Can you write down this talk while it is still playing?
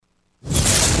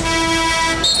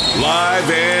Live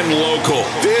and local.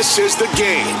 This is The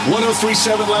Game.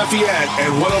 103.7 Lafayette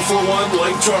and 104.1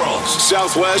 Lake Charles.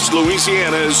 Southwest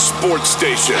Louisiana's sports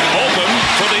station. Open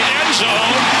for the end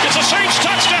zone. It's a Saints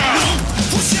touchdown.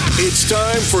 It's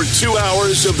time for 2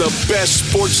 hours of the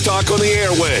best sports talk on the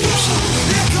airwaves.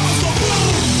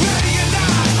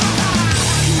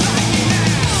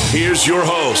 Here's your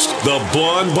host, the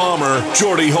Blonde Bomber,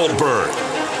 Jordy Holtberg.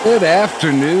 Good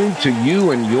afternoon to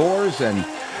you and yours, and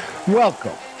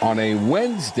welcome on a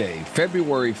Wednesday,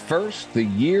 February 1st, the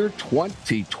year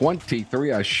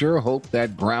 2023. I sure hope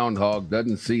that groundhog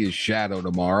doesn't see his shadow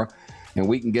tomorrow, and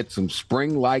we can get some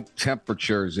spring-like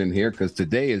temperatures in here, because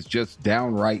today is just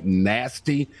downright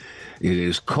nasty. It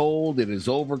is cold. It is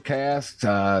overcast.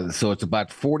 So it's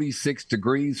about 46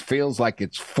 degrees. Feels like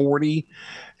it's 40.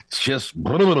 It's just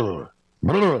and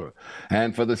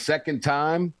for the second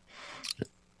time,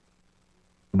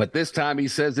 but this time he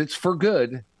says it's for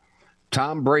good,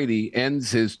 Tom Brady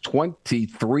ends his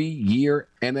 23-year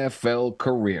NFL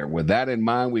career. With that in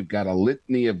mind, we've got a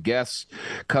litany of guests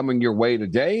coming your way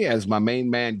today as my main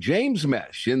man, James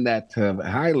Mesh, in that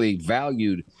highly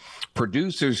valued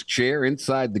producer's chair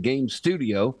inside the game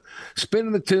studio,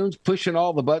 spinning the tunes, pushing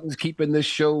all the buttons, keeping this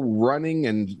show running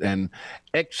and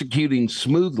executing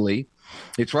smoothly.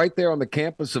 It's right there on the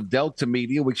campus of Delta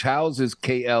Media, which houses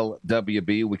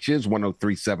KLWB, which is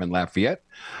 103.7 Lafayette.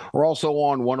 We're also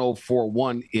on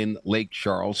 104.1 in Lake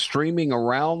Charles, streaming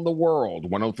around the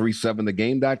world,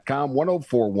 1037thegame.com,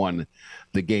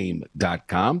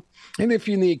 1041thegame.com. And if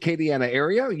you're in the Acadiana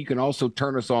area, you can also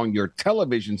turn us on your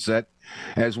television set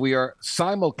as we are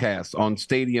simulcast on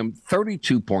Stadium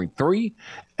 32.3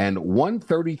 and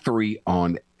 133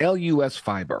 on LUS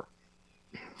Fiber.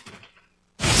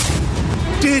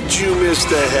 Did you miss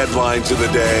the headlines of the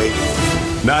day?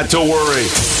 Not to worry.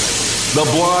 The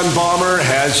Blonde Bomber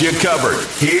has you covered.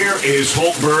 Here is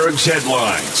Holtberg's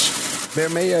headlines. There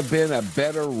may have been a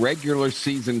better regular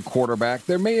season quarterback.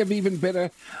 There may have even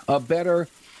been a better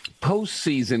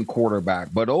postseason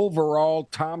quarterback. But overall,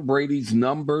 Tom Brady's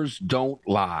numbers don't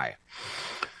lie.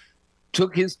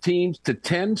 Took his teams to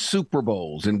 10 Super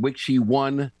Bowls, in which he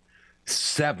won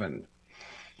 7.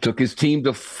 Took his team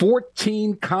to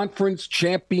 14 conference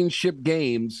championship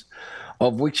games,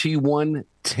 of which he won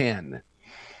 10.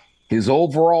 His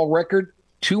overall record,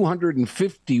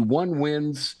 251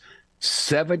 wins,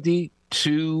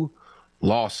 72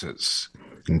 losses.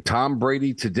 And Tom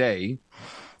Brady today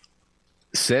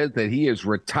said that he is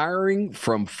retiring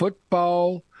from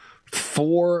football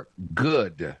for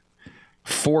good.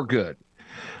 For good.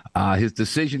 His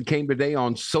decision came today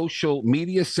on social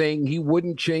media, saying he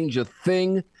wouldn't change a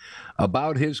thing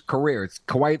about his career. It's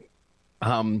quite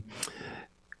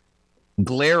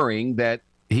glaring that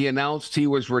he announced he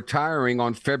was retiring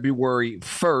on February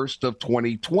 1st of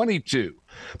 2022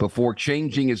 before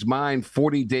changing his mind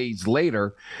 40 days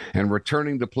later and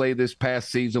returning to play this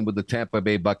past season with the Tampa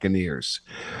Bay Buccaneers.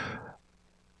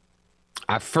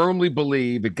 I firmly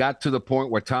believe it got to the point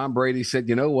where Tom Brady said,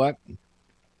 you know what?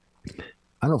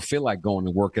 I don't feel like going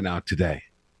and working out today.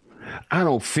 I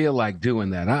don't feel like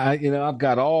doing that. I've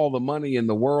got all the money in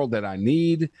the world that I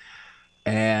need.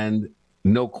 And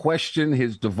no question,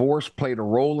 his divorce played a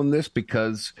role in this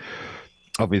because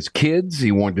of his kids.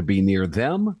 He wanted to be near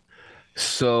them.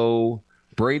 So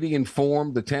Brady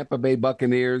informed the Tampa Bay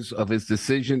Buccaneers of his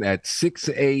decision at 6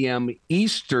 a.m.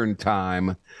 Eastern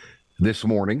time this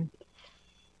morning,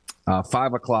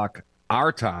 5 o'clock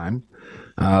our time.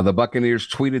 The Buccaneers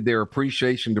tweeted their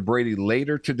appreciation to Brady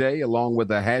later today, along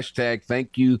with a hashtag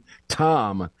 "Thank You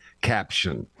Tom"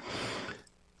 caption.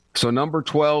 So number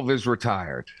 12 is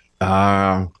retired.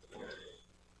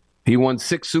 He won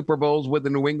 6 Super Bowls with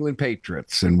the New England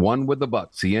Patriots and 1 with the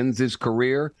Bucs. He ends his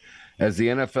career as the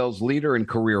NFL's leader in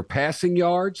career passing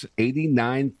yards,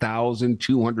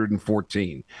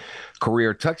 89,214.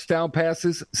 Career touchdown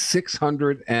passes,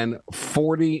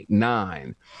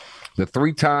 649. The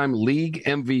 3-time league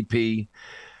MVP,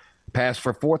 passed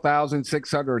for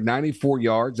 4,694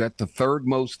 yards. That's the third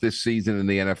most this season in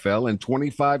the NFL, and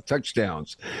 25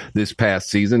 touchdowns this past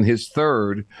season, his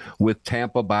third with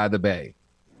Tampa by the Bay.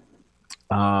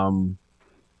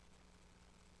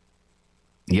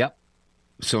 Yep.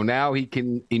 So now he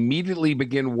can immediately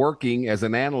begin working as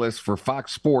an analyst for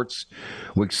Fox Sports,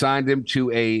 which signed him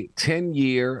to a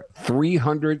 10-year,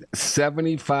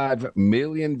 $375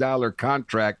 million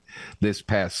contract this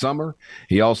past summer.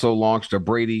 He also launched a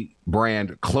Brady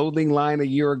brand clothing line a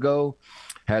year ago,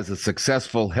 has a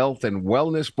successful health and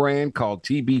wellness brand called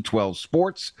TB12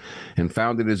 Sports, and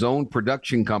founded his own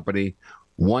production company,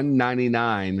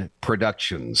 199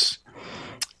 Productions.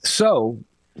 So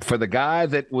for the guy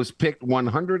that was picked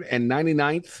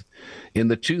 199th in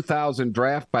the 2000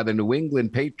 draft by the New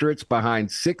England Patriots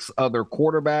behind 6 other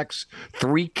quarterbacks,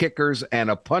 3 kickers, and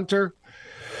a punter,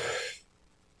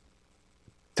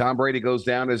 Tom Brady goes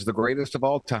down as the greatest of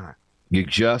all time. You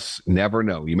just never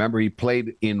know. You remember he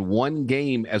played in 1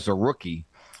 game as a rookie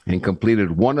and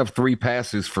completed 1 of 3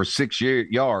 passes for 6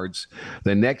 yards.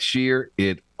 The next year,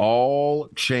 it all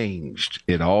changed.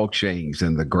 It all changed,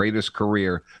 and the greatest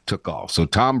career took off. So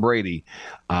Tom Brady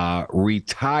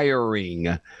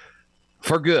retiring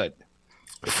for good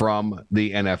from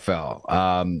the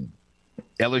NFL.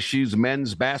 LSU's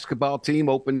men's basketball team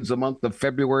opens the month of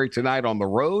February tonight on the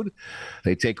road.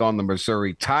 They take on the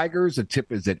Missouri Tigers. The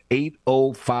tip is at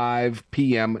 8:05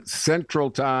 p.m.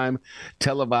 Central Time,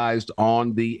 televised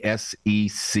on the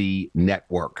SEC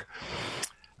network.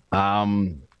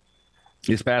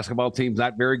 This basketball team's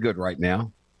not very good right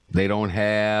now. They don't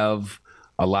have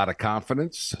a lot of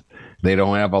confidence. They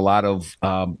don't have a lot of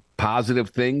positive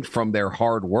things from their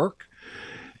hard work.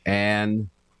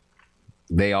 And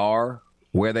they are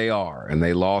where they are, and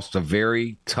they lost a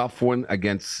very tough one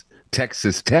against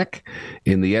Texas Tech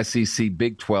in the SEC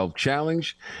Big 12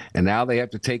 Challenge, and now they have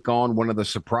to take on one of the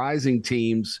surprising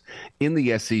teams in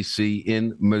the SEC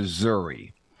in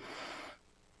Missouri.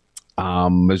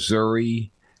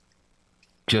 Missouri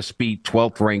just beat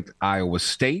 12th-ranked Iowa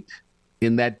State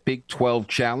in that Big 12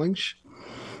 Challenge,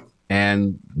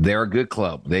 and they're a good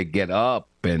club. They get up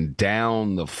and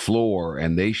down the floor,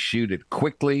 and they shoot it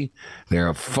quickly. They're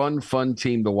a fun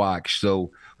team to watch.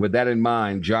 So with that in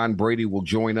mind, John Brady will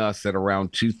join us at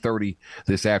around 2:30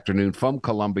 this afternoon from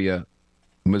Columbia,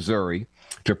 Missouri,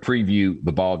 to preview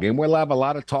the ball game. We'll have a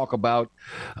lot of talk about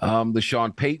the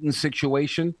Sean Payton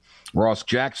situation. Ross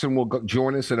Jackson will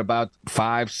join us in about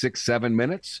 5, 6, 7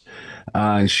 minutes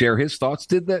and share his thoughts.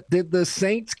 Did the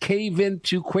Saints cave in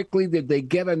too quickly? Did they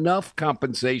get enough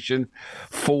compensation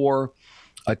for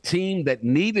a team that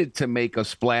needed to make a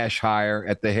splash hire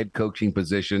at the head coaching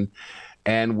position,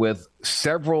 and with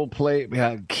several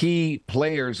key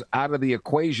players out of the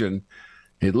equation,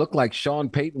 it looked like Sean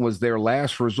Payton was their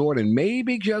last resort, and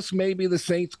maybe, just maybe, the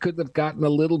Saints could have gotten a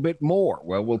little bit more.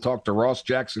 Well, we'll talk to Ross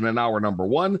Jackson in hour number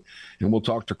 1, and we'll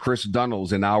talk to Chris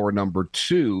Dunnels in hour number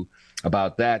 2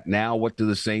 about that. Now, what do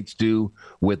the Saints do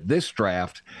with this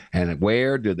draft, and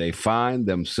where do they find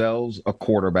themselves a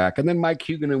quarterback? And then Mike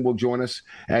Huguenin will join us,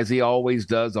 as he always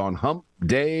does, on Hump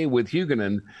Day with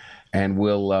Huguenin, and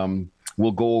we'll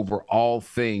go over all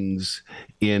things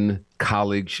in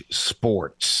college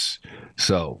sports.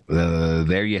 So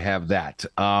there you have that.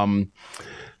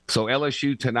 So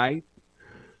LSU tonight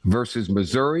versus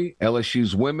Missouri.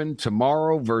 LSU's women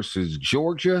tomorrow versus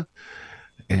Georgia.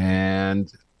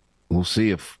 And we'll see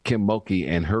if Kim Mulkey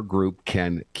and her group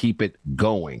can keep it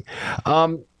going.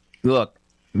 Look,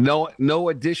 no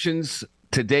additions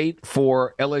to date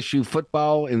for LSU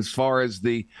football as far as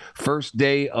the first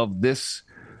day of this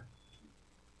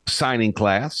signing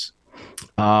class.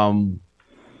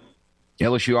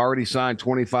 LSU already signed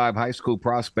 25 high school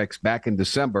prospects back in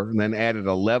December, and then added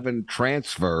 11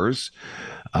 transfers,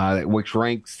 which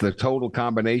ranks the total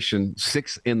combination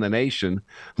 6th in the nation.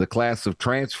 The class of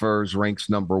transfers ranks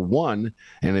number 1,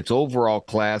 and its overall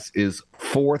class is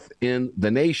 4th in the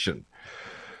nation.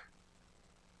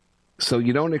 So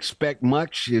you don't expect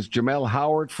much. Is Jamel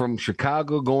Howard from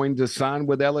Chicago going to sign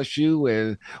with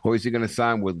LSU, or is he going to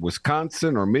sign with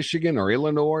Wisconsin or Michigan or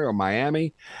Illinois or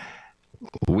Miami?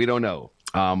 We don't know.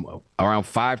 Around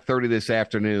 5:30 this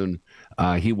afternoon,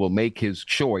 he will make his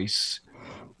choice,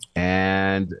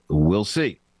 and we'll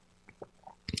see.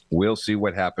 We'll see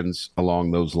what happens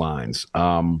along those lines.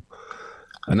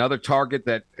 Another target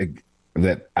that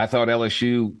I thought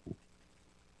LSU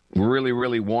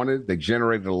really wanted, they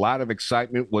generated a lot of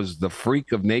excitement, was the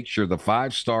freak of nature, the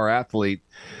 5-star athlete,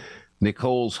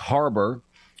 Nichols Harbor,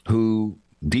 who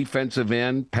defensive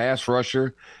end, pass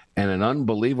rusher, and an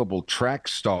unbelievable track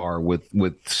star with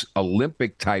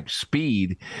Olympic-type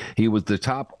speed. He was the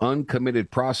top uncommitted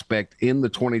prospect in the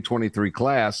 2023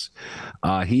 class.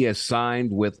 He has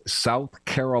signed with South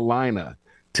Carolina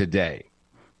today.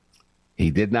 He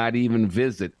did not even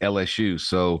visit LSU,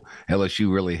 so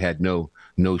LSU really had no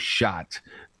shot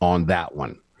on that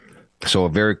one. So a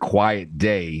very quiet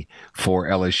day for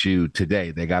LSU today.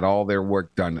 They got all their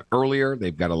work done earlier.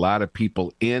 They've got a lot of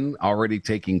people in already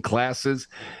taking classes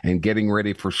and getting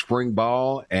ready for spring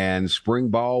ball. And spring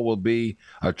ball will be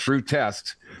a true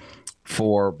test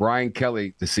for Brian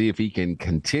Kelly to see if he can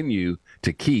continue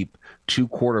to keep two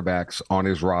quarterbacks on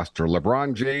his roster.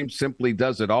 LeBron James simply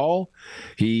does it all.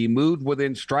 He moved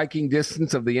within striking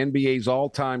distance of the NBA's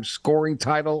all-time scoring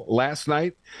title last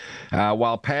night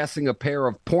while passing a pair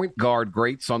of point guard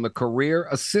greats on the career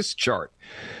assist chart.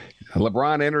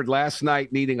 LeBron entered last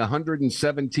night needing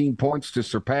 117 points to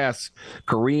surpass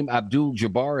Kareem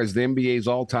Abdul-Jabbar as the NBA's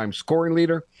all-time scoring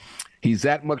leader. He's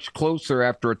that much closer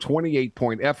after a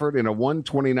 28-point effort in a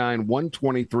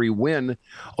 129-123 win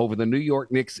over the New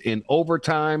York Knicks in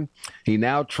overtime. He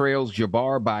now trails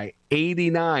Jabbar by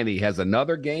 89. He has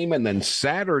another game, and then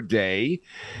Saturday,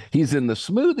 he's in the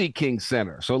Smoothie King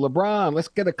Center. So, LeBron, let's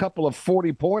get a couple of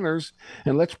 40-pointers,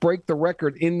 and let's break the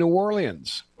record in New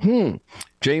Orleans.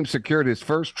 James secured his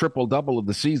first triple-double of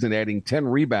the season, adding 10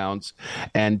 rebounds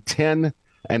and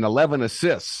 11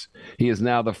 assists. He is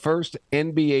now the first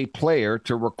NBA player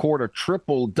to record a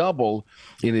triple-double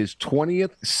in his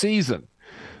 20th season.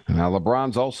 Now,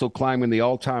 LeBron's also climbing the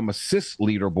all-time assist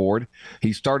leaderboard.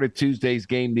 He started Tuesday's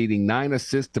game needing 9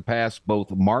 assists to pass both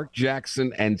Mark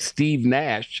Jackson and Steve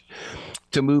Nash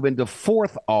to move into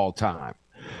 4th all-time.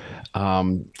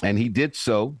 And he did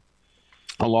so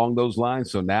along those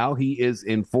lines. So now he is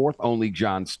in 4th. Only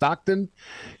John Stockton,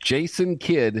 Jason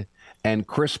Kidd, and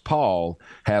Chris Paul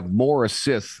have more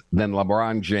assists than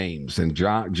LeBron James. And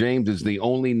James is the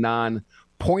only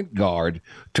non-point guard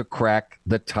to crack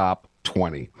the top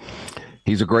 20.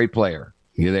 He's a great player.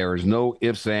 There is no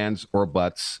ifs, ands, or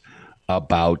buts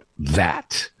about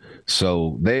that.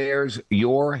 So there's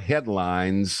your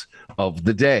headlines of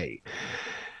the day.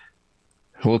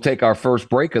 We'll take our first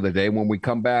break of the day. When we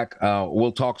come back,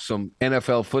 we'll talk some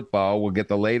NFL football. We'll get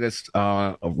the latest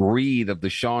read of the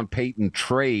Sean Payton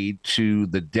trade to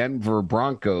the Denver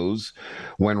Broncos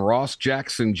when Ross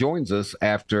Jackson joins us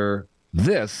after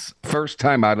this first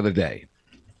time out of the day.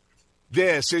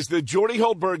 This is the Jordy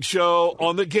Hultberg Show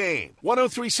on the Game.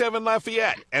 103.7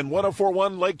 Lafayette and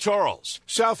 104.1 Lake Charles,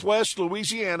 Southwest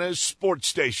Louisiana's sports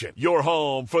station. Your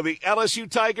home for the LSU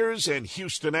Tigers and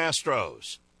Houston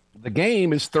Astros. The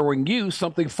Game is throwing you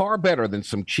something far better than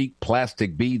some cheap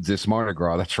plastic beads this Mardi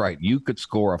Gras. That's right. You could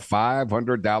score a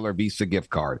 $500 Visa gift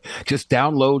card. Just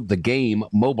download the Game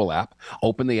mobile app,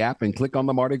 open the app, and click on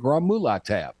the Mardi Gras Moolah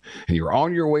tab. And you're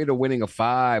on your way to winning a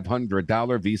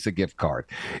 $500 Visa gift card.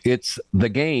 It's the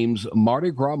Game's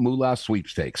Mardi Gras Moolah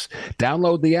sweepstakes.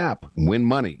 Download the app, win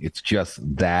money. It's just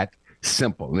that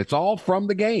simple. And it's all from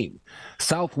the Game,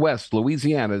 Southwest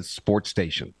Louisiana's sports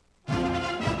station.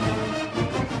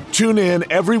 Tune in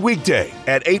every weekday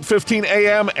at 8:15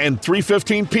 a.m. and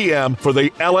 3:15 p.m. for the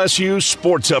LSU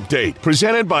Sports Update,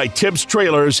 presented by Tibbs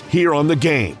Trailers here on the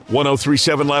Game.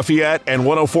 103.7 Lafayette and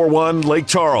 104.1 Lake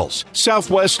Charles,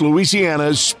 Southwest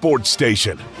Louisiana's sports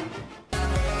station.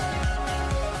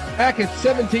 Back at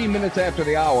 17 minutes after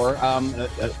the hour,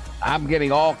 I'm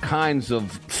getting all kinds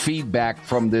of feedback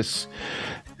from this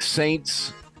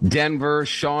Saints Denver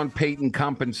Sean Payton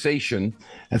compensation.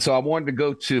 And so I wanted to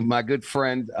go to my good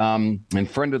friend and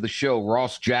friend of the show,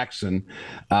 Ross Jackson,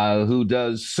 who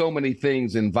does so many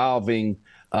things involving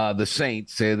the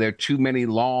Saints. There are too many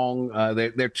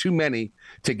there are too many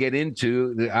to get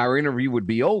into. Our interview would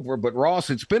be over. But Ross,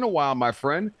 it's been a while, my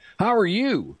friend. How are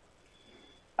you?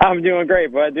 I'm doing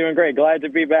great, bud. Doing great. Glad to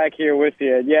be back here with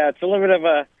you. Yeah, it's a little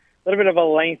bit of a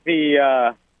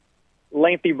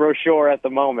lengthy brochure at the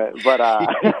moment, but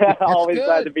always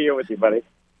glad to be here with you, buddy.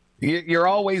 You're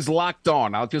always locked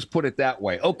on. I'll just put it that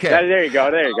way. Okay. There you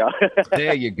go.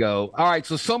 There you go. All right.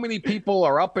 So many people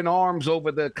are up in arms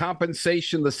over the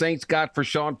compensation the Saints got for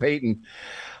Sean Payton.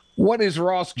 What is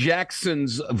Ross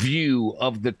Jackson's view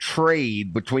of the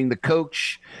trade between the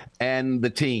coach and the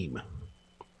team?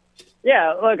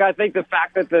 Yeah, look, I think the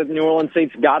fact that the New Orleans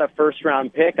Saints got a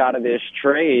first-round pick out of this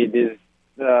trade is,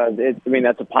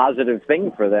 that's a positive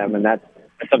thing for them, and that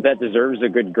deserves a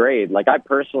good grade. Like, I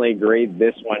personally grade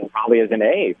this one probably as an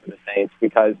A for the Saints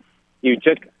because you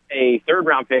took a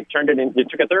third-round pick, you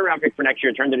took a third-round pick for next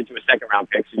year, turned it into a second-round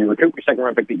pick, so you recouped your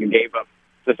second-round pick that you gave up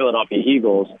to the Philadelphia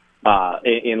Eagles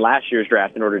in last year's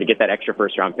draft in order to get that extra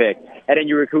first-round pick. And then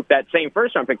you recoup that same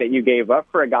first-round pick that you gave up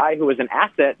for a guy who was an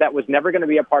asset that was never going to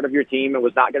be a part of your team and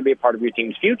was not going to be a part of your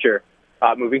team's future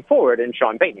moving forward in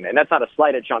Sean Payton. And that's not a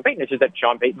slight at Sean Payton. It's just that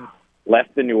Sean Payton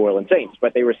left the New Orleans Saints,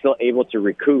 but they were still able to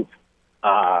recoup,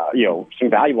 some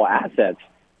valuable assets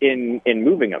in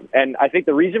moving him. And I think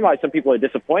the reason why some people are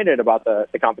disappointed about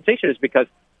the compensation is because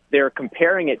they're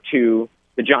comparing it to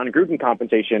the John Gruden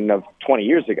compensation of 20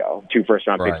 years ago, 2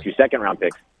 first-round picks, 2 second-round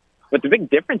picks. But the big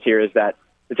difference here is that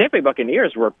the Tampa Bay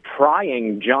Buccaneers were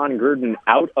prying John Gruden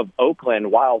out of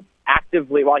Oakland while he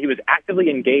was actively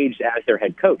engaged as their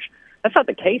head coach. That's not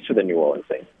the case for the New Orleans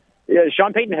Saints.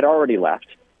 Sean Payton had already left.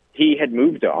 He had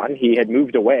moved on. He had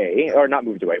moved away, or not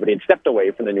moved away, but he had stepped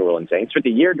away from the New Orleans Saints for the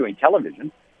year doing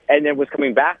television, and then was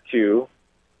coming back to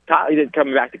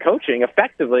coaching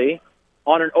effectively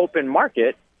on an open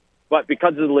market. But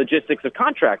because of the logistics of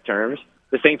contract terms,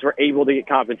 the Saints were able to get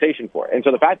compensation for it. And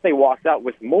so the fact they walked out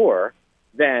with more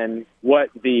than what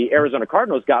the Arizona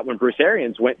Cardinals got when Bruce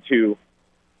Arians went to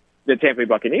the Tampa Bay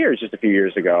Buccaneers just a few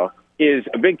years ago is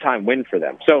a big-time win for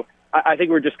them. So I think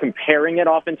we're just comparing it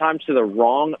oftentimes to the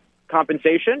wrong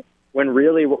compensation, when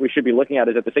really what we should be looking at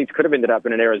is that the Saints could have ended up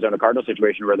in an Arizona Cardinals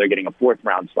situation where they're getting a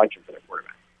fourth-round selection for their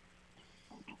quarterback.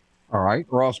 All right.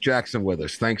 Ross Jackson with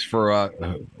us. Thanks for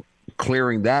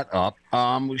clearing that up.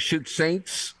 Should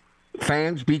Saints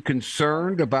fans be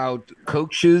concerned about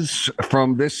coaches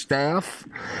from this staff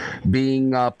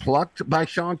being plucked by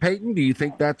Sean Payton? Do you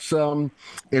think that's an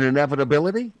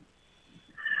inevitability?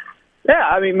 Yeah,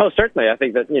 I mean, most certainly. I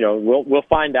think that, we'll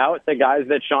find out the guys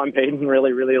that Sean Payton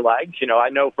really, really likes. I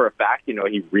know for a fact,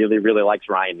 he really, really likes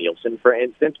Ryan Nielsen, for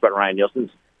instance, but Ryan Nielsen's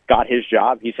got his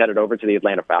job. He's headed over to the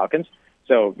Atlanta Falcons.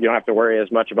 So you don't have to worry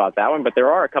as much about that one. But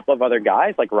there are a couple of other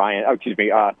guys like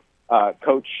quarterback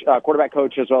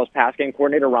coach as well as pass game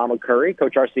coordinator Ronald Curry.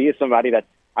 Coach RC is somebody that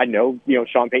I know,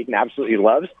 Sean Payton absolutely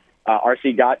loves.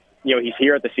 RC got, he's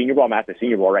here at the Senior Bowl. I'm at the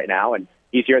Senior Bowl right now, and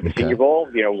he's here at the Senior Bowl,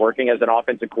 working as an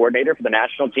offensive coordinator for the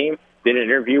national team. Did an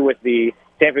interview with the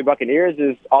Tampa Bay Buccaneers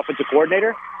as offensive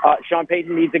coordinator. Sean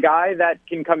Payton needs a guy that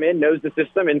can come in, knows the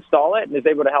system, install it, and is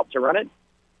able to help to run it.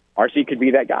 RC could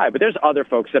be that guy. But there's other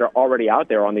folks that are already out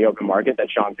there on the open market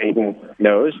that Sean Payton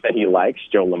knows, that he likes.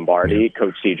 Joe Lombardi,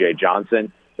 Coach C.J.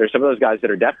 Johnson. There's some of those guys that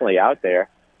are definitely out there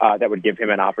that would give him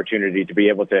an opportunity to be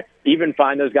able to even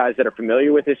find those guys that are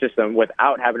familiar with his system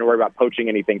without having to worry about poaching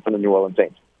anything from the New Orleans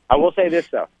Saints. I will say this,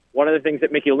 though. One of the things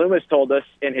that Mickey Loomis told us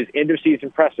in his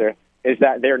end-of-season presser is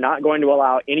that they're not going to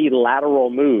allow any lateral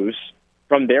moves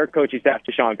from their coaching staff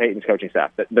to Sean Payton's coaching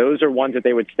staff. That those are ones that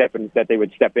they would step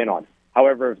in on.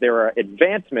 However, if there are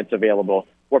advancements available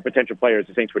for potential players,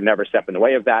 the Saints would never step in the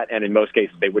way of that, and in most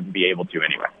cases, they wouldn't be able to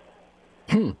anyway.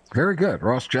 Very good.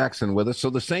 Ross Jackson with us. So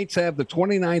the Saints have the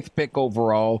 29th pick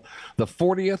overall, the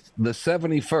 40th, the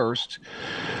 71st,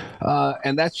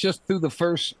 and that's just through the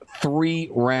first 3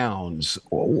 rounds.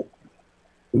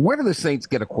 Where do the Saints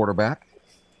get a quarterback?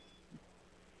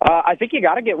 I think you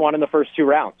got to get one in the first 2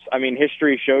 rounds. I mean,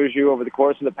 history shows you over the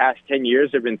course of the past 10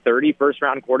 years, there have been 30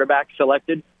 first-round quarterbacks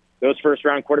selected. Those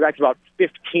first-round quarterbacks, about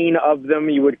 15 of them,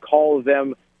 you would call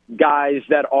them guys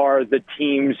that are the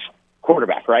team's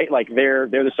quarterback, right? Like they're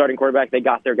the starting quarterback. They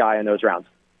got their guy in those rounds.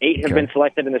 8 have been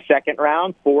selected in the second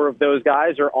round. 4 of those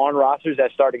guys are on rosters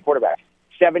as starting quarterbacks.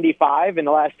 75 in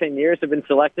the last 10 years have been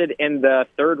selected in the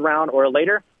 3rd round or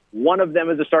later. One of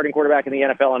them is a starting quarterback in the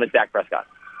NFL, and it's Dak Prescott.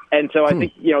 And so I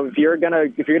think, if you're gonna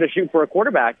shoot for a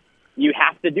quarterback, you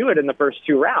have to do it in the first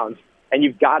 2 rounds, and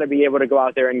you've got to be able to go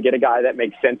out there and get a guy that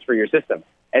makes sense for your system.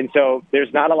 And so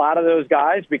there's not a lot of those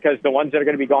guys, because the ones that are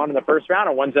going to be gone in the first round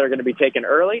are ones that are going to be taken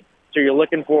early. So you're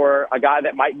looking for a guy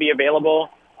that might be available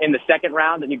in the 2nd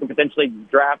round that you can potentially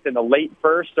draft in the late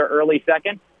 1st or early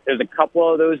 2nd. There's a couple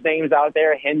of those names out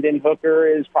there. Hendon Hooker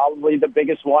is probably the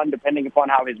biggest one, depending upon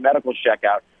how his medicals check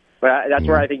out. But that's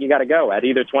where I think you got to go, at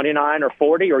either 29 or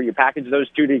 40, or you package those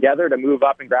 2 together to move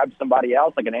up and grab somebody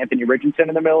else, like an Anthony Richardson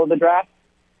in the middle of the draft.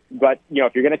 But,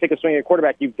 if you're going to take a swing at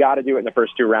quarterback, you've got to do it in the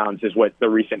first 2 rounds, is what the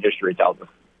recent history tells us.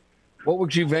 What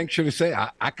would you venture to say?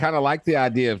 I kind of like the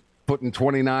idea of putting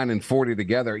 29 and 40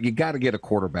 together. You got to get a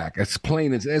quarterback. It's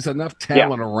plain as there's enough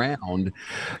talent around.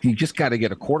 You just got to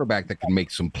get a quarterback that can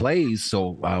make some plays.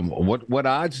 So what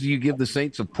odds do you give the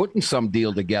Saints of putting some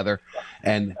deal together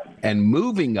and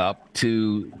moving up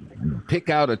to pick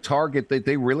out a target that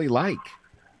they really like?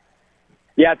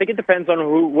 Yeah, I think it depends on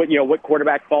what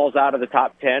quarterback falls out of the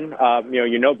top 10.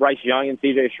 Bryce Young and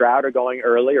C.J. Stroud are going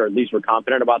early, or at least we're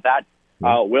confident about that.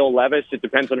 Will Levis, it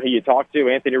depends on who you talk to.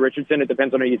 Anthony Richardson, it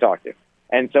depends on who you talk to.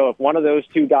 And so if one of those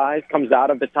 2 guys comes out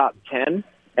of the top 10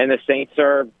 and the Saints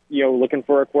are, looking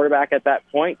for a quarterback at that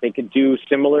point, they could do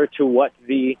similar to what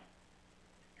the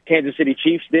Kansas City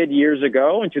Chiefs did years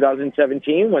ago in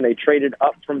 2017 when they traded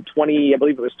up from 20, I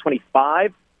believe it was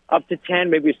 25 up to 10,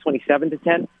 maybe it was 27 to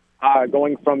 10.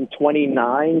 Going from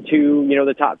 29 to,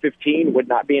 the top 15 would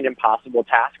not be an impossible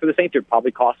task for the Saints. It would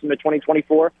probably cost them the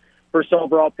 2024 first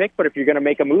overall pick, but if you're going to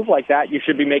make a move like that, you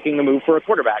should be making the move for a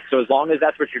quarterback. So as long as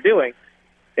that's what you're doing,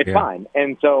 it's fine.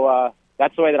 And so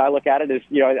that's the way that I look at it is,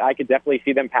 I could definitely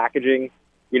see them packaging,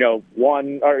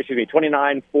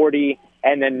 29, 40,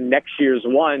 and then next year's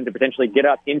 1 to potentially get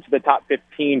up into the top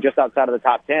 15, just outside of the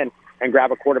top 10, and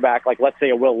grab a quarterback like, let's say,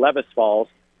 a Will Levis falls,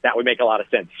 that would make a lot of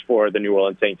sense for the New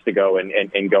Orleans Saints to go and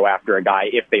go after a guy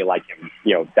if they like him,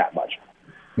 that much.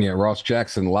 Yeah, Ross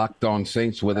Jackson, Locked On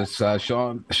Saints with us.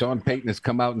 Sean Payton has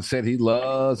come out and said he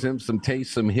loves him some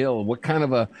Taysom Hill. What kind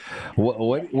of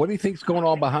what do you think's going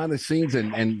on behind the scenes?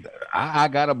 And I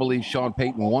gotta believe Sean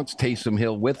Payton wants Taysom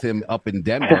Hill with him up in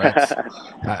Denver.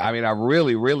 I mean, I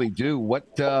really, really do. What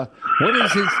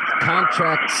is his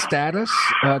contract status,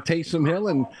 Taysom Hill,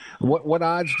 and what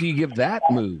odds do you give that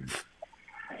move?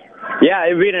 Yeah,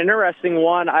 it'd be an interesting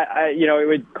one. It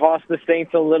would cost the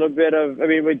Saints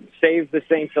it would save the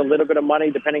Saints a little bit of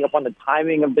money depending upon the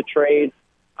timing of the trade,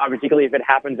 particularly if it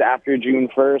happens after June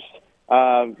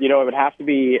 1st. It would have to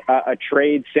be a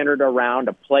trade centered around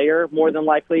a player more than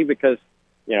likely because,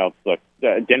 look,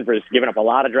 Denver's given up a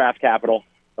lot of draft capital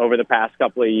over the past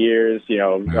couple of years.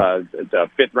 The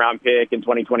 5th-round pick in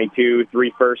 2022,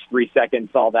 3 firsts, 3 seconds,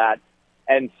 all that.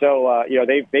 And so,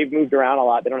 they've moved around a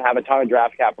lot. They don't have a ton of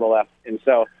draft capital left. And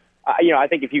so, I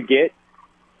think if you get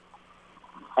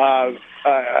a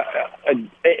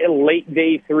late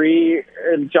day 2,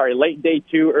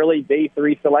 early day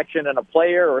 3 selection and a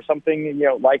player or something,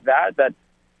 like that, as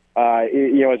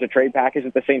a trade package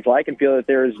that the Saints like and feel that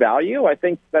there is value, I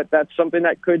think that's something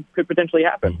that could potentially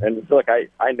happen. And look, I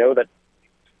know that,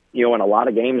 in a lot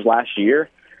of games last year,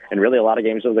 and really a lot of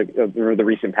games of the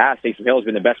recent past, Taysom Hill has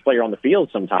been the best player on the field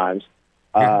sometimes.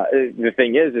 The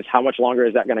thing is how much longer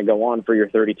is that going to go on for your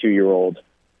 32-year-old,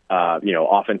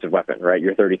 offensive weapon, right?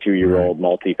 Your 32-year-old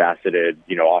multifaceted,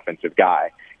 offensive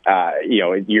guy.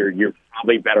 You're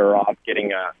probably better off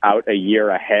getting out a year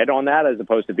ahead on that as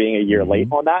opposed to being a year late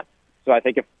on that. So I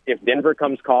think if Denver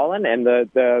comes calling and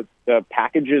the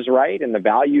package is right and the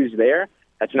value's there,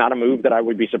 that's not a move that I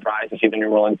would be surprised to see the New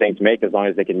Orleans Saints make as long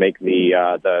as they can make the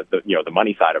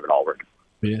money side of it all work.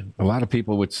 Yeah, a lot of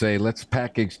people would say, let's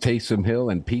package Taysom Hill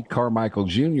and Pete Carmichael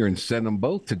Jr. and send them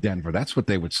both to Denver. That's what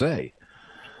they would say.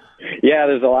 Yeah,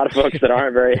 there's a lot of folks that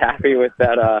aren't very happy with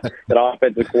that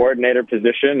offensive coordinator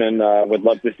position and would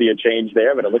love to see a change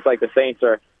there. But it looks like the Saints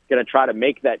are going to try to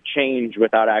make that change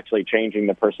without actually changing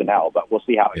the personnel. But we'll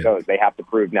see how it goes. They have to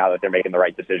prove now that they're making the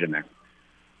right decision there.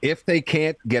 If they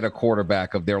can't get a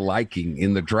quarterback of their liking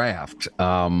in the draft,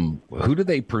 who do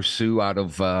they pursue out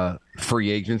of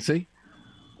free agency?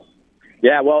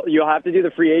 Yeah, well, you'll have to do the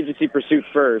free agency pursuit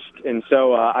first. And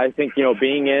so I think,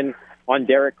 being in on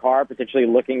Derek Carr, potentially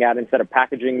looking at instead of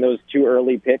packaging those 2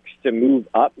 early picks to move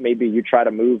up, maybe you try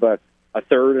to move a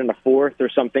 3rd and a 4th or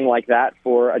something like that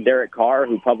for a Derek Carr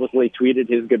who publicly tweeted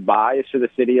his goodbyes to the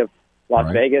city of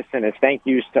Las Vegas and his thank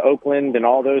yous to Oakland and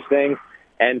all those things.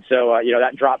 And so,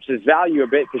 that drops his value a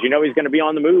bit because he's going to be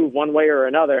on the move one way or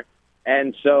another.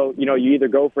 And so, you either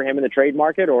go for him in the trade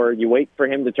market or you wait for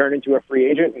him to turn into a free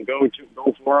agent and go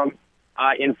for him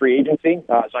in free agency.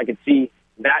 So I could see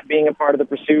that being a part of the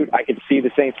pursuit. I could see the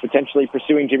Saints potentially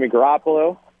pursuing Jimmy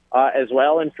Garoppolo as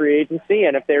well in free agency.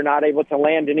 And if they're not able to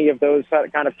land any of those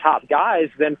kind of top guys,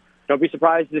 then don't be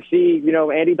surprised to see,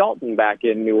 Andy Dalton back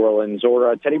in New Orleans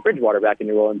or Teddy Bridgewater back in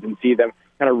New Orleans and see them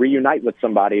kind of reunite with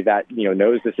somebody that,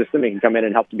 knows the system and can come in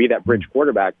and help to be that bridge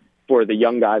quarterback for the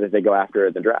young guy that they go after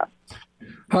at the draft.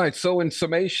 All right, so in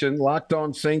summation, Locked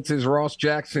On Saints is Ross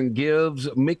Jackson gives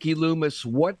Mickey Loomis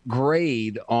what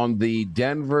grade on the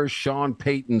Denver Sean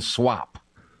Payton swap?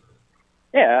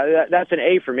 Yeah, that's an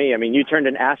A for me. I mean, you turned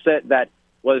an asset that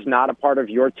was not a part of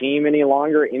your team any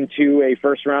longer into a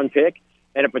first-round pick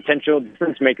and a potential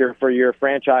difference maker for your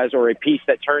franchise, or a piece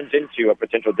that turns into a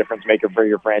potential difference maker for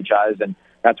your franchise. And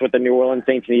that's what the New Orleans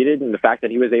Saints needed. And the fact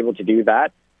that he was able to do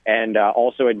that and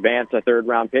also advance a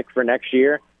 3rd-round pick for next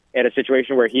year in a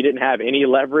situation where he didn't have any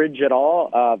leverage at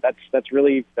all, that's a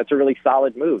really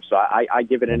solid move. So I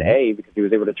give it an A because he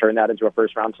was able to turn that into a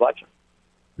first-round selection.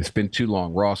 It's been too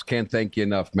long, Ross. Can't thank you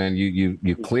enough, man.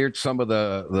 You cleared some of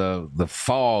the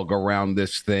fog around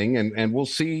this thing, and we'll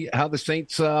see how the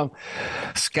Saints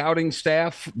scouting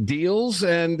staff deals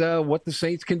and what the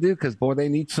Saints can do, because boy, they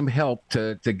need some help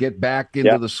to get back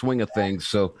into the swing of things.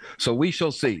 So we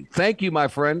shall see. Thank you, my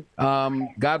friend.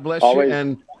 God bless you,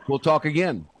 and we'll talk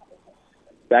again.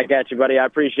 Back at you, buddy. I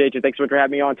appreciate you. Thanks so much for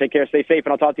having me on. Take care. Stay safe,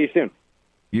 and I'll talk to you soon.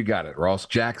 You got it. Ross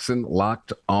Jackson,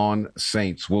 Locked On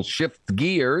Saints. We'll shift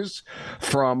gears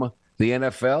from the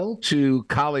NFL to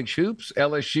college hoops,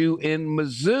 LSU in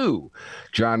Mizzou.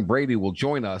 John Brady will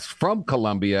join us from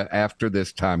Columbia after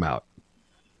this timeout.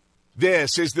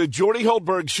 This is the Jordy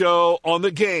Holberg Show on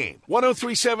the Game.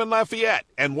 103.7 Lafayette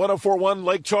and 104.1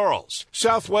 Lake Charles,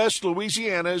 Southwest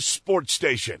Louisiana's sports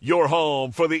station. Your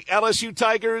home for the LSU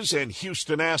Tigers and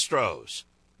Houston Astros.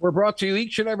 We're brought to you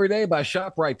each and every day by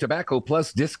ShopRite Tobacco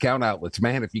Plus discount outlets.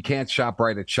 Man, if you can't shop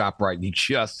right at ShopRite, you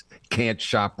just can't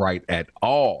shop right at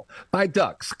all. By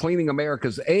Dux, cleaning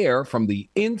America's air from the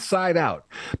inside out.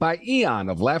 By Eon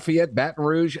of Lafayette, Baton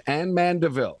Rouge, and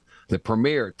Mandeville, the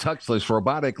premier touchless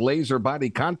robotic laser body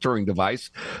contouring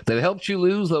device that helps you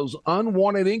lose those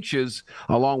unwanted inches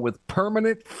along with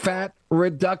permanent fat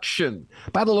reduction.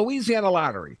 By the Louisiana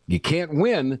Lottery, you can't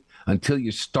win until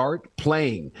you start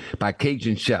playing. By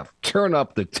Cajun Chef, turn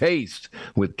up the taste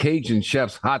with Cajun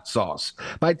Chef's hot sauce.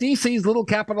 By DC's Little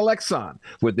Capital Exxon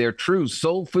with their true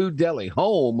soul food deli,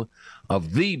 home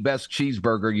of the best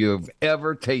cheeseburger you've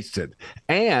ever tasted.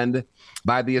 And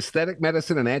by the Aesthetic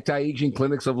Medicine and Anti-Aging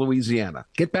Clinics of Louisiana.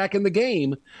 Get back in the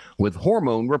game with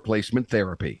hormone replacement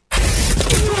therapy.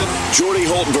 Jordy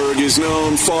Holtberg is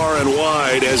known far and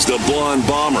wide as the Blonde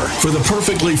Bomber for the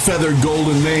perfectly feathered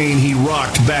golden mane he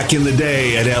rocked back in the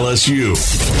day at LSU.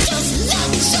 Just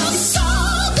let your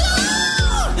soul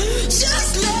go.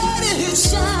 Just let it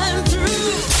shine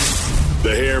through.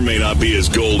 The hair may not be as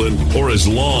golden or as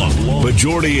long, but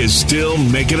Jordy is still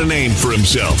making a name for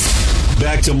himself.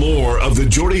 Back to more of the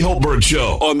Jordy Holtberg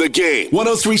Show on The Game.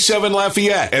 103.7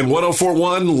 Lafayette and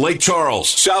 104.1 Lake Charles,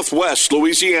 Southwest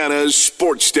Louisiana's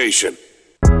sports station.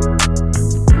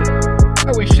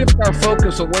 We shift our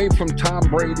focus away from Tom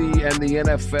Brady and the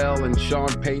NFL and Sean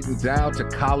Payton down to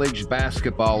college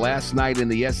basketball. Last night in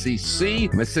the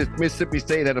SEC, Mississippi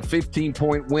State had a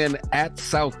 15-point win at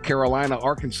South Carolina.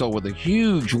 Arkansas with a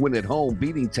huge win at home,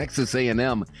 beating Texas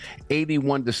A&M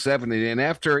 81-70. And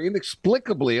after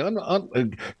inexplicably,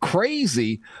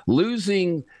 crazy,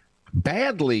 losing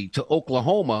badly to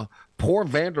Oklahoma, poor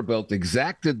Vanderbilt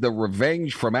exacted the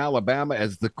revenge from Alabama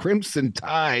as the Crimson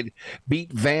Tide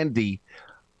beat Vandy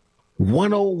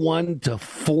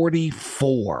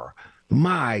 101-44.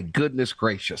 My goodness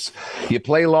gracious. You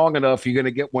play long enough, you're going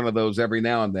to get one of those every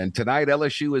now and then. Tonight,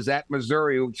 LSU is at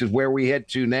Missouri, which is where we head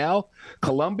to now.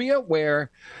 Columbia,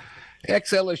 where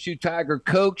ex-LSU Tiger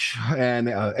coach and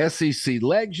SEC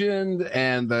legend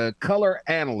and the color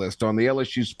analyst on the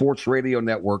LSU Sports Radio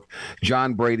Network,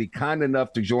 John Brady, kind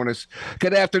enough to join us.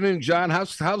 Good afternoon, John.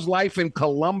 How's life in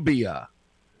Columbia?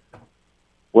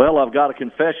 Well, I've got a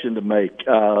confession to make.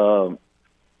 I'm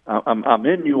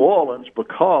in New Orleans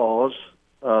because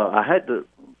I had to.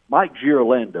 Mike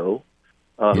Girolando,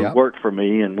 who worked for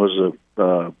me and was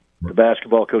the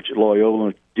basketball coach at Loyola,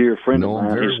 a dear friend of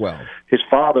mine. Very well. His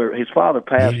father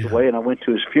passed away, and I went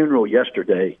to his funeral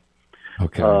yesterday.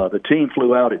 Okay. The team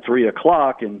flew out at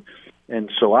 3:00, and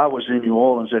so I was in New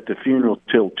Orleans at the funeral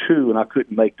till 2, and I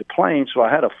couldn't make the plane. So I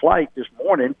had a flight this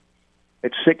morning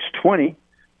at 6:20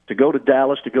 to go to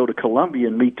Dallas, to go to Columbia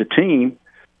and meet the team.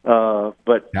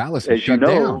 But Dallas as you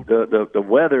know, the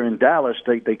weather in Dallas,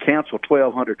 they canceled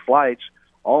 1,200 flights.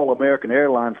 All American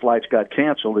Airlines flights got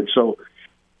canceled, and so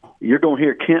you're going to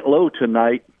hear Kent Lowe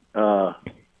tonight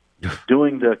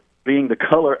being the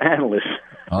color analyst.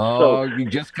 Oh, so you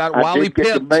just got Wally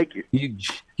pipped. You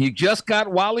just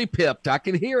got Wally pipped. I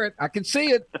can hear it. I can see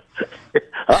it.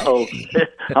 Uh-oh.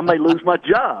 I may lose my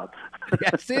job.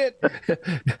 That's it.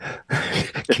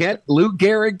 Lou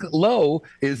Gehrig Lowe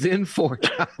is in for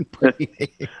John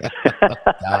Brady. Oh,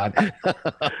 God.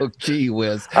 Oh, gee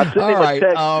whiz. I sent him a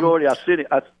text, Jordy.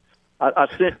 I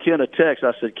sent Kent a text.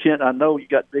 I said, Kent, I know you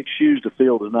got big shoes to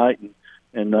fill tonight,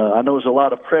 and I know there's a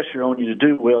lot of pressure on you to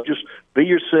do well. Just be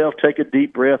yourself, take a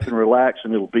deep breath, and relax,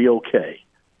 and it'll be okay.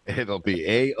 It'll be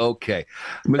A-okay.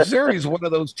 Missouri's one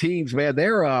of those teams, man.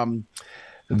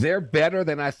 They're better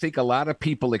than I think a lot of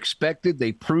people expected.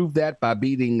 They proved that by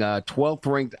beating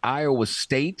 12th-ranked Iowa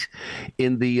State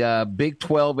in the Big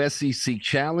 12 SEC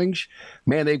Challenge.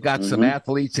 Man, they've got some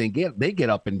athletes, and they get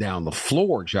up and down the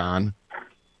floor, John.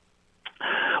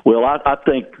 Well, I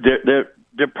think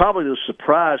they're probably the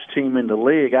surprise team in the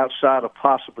league outside of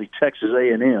possibly Texas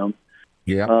A&M.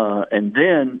 Yeah. And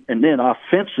then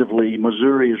offensively,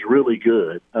 Missouri is really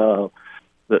good.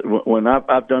 When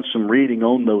I've done some reading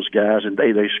on those guys, and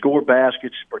they score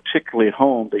baskets, particularly at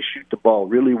home. They shoot the ball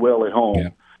really well at home. Yeah.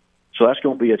 So that's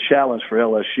going to be a challenge for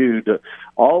LSU.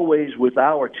 Always with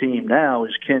our team now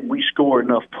is, can we score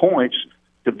enough points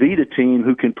to beat a team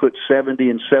who can put 70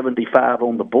 and 75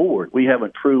 on the board? We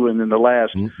haven't proven in the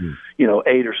last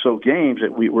 8 or so games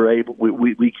that we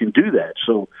can do that.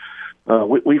 So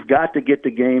we've got to get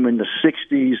the game in the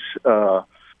 60s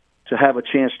to have a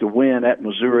chance to win at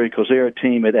Missouri, because they're a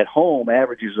team at home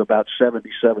averages about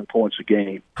 77 points a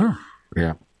game.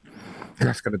 Yeah.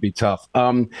 That's going to be tough.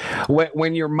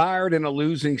 When you're mired in a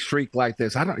losing streak like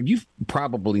this, you've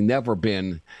probably never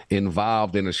been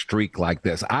involved in a streak like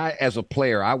this. As a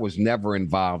player, I was never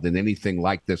involved in anything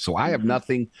like this. So I have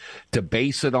nothing to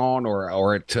base it on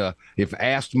or to, if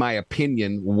asked my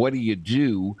opinion, what do you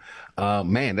do?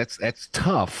 Man, that's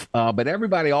tough. But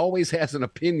everybody always has an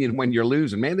opinion when you're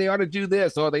losing. Man, they ought to do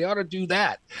this or they ought to do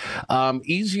that.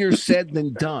 Easier said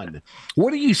than done.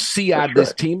 What do you see out of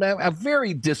this team? A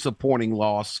very disappointing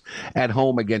loss at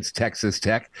home against Texas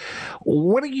Tech.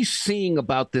 What are you seeing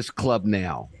about this club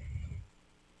now?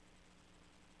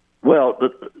 Well,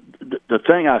 the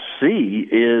thing I see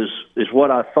is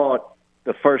what I thought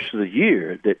the first of the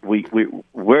year, that we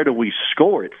where do we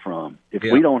score it from? If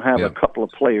we don't have a couple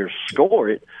of players score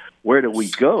it, where do we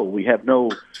go? We have no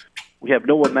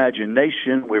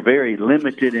imagination. We're very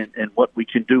limited in what we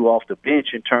can do off the bench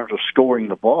in terms of scoring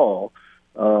the ball.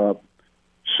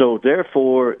 So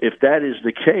therefore, if that is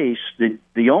the case,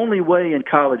 the only way in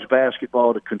college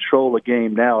basketball to control a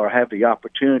game now or have the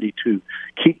opportunity to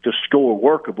keep the score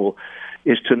workable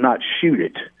is to not shoot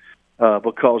it.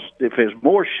 Because if there's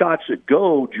more shots that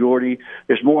go, Jordy,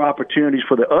 there's more opportunities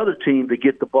for the other team to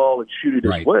get the ball and shoot it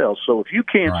as well. So if you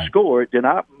can't score it, then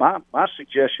my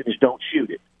suggestion is don't shoot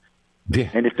it. Yeah.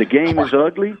 And if the game is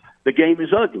ugly, the game is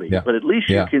ugly. Yeah. But at least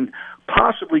you can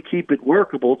possibly keep it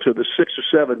workable to the 6 or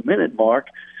 7 minute mark.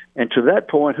 And to that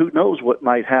point, who knows what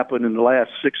might happen in the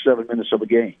last 6-7 minutes of a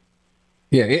game.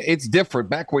 Yeah, it's different.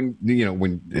 Back when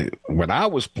when I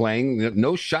was playing,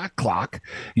 no shot clock.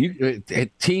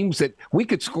 Teams that we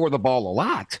could score the ball a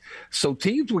lot, so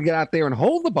teams would get out there and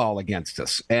hold the ball against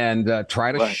us and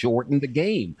try to shorten the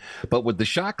game. But with the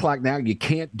shot clock now, you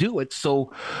can't do it.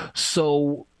 So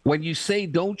when you say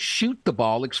don't shoot the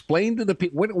ball, explain to the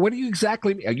people what do you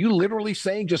exactly mean? Are you literally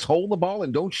saying just hold the ball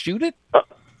and don't shoot it?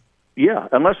 Yeah,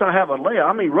 unless I have a layup.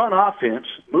 I mean, run offense,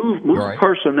 move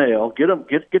personnel,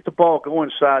 get the ball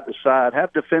going side to side,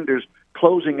 have defenders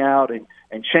closing out and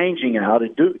changing out,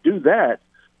 and do that.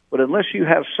 But unless you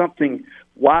have something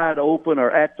wide open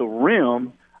or at the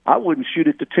rim, I wouldn't shoot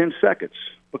it to 10 seconds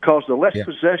because the less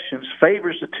possessions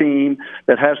favors the team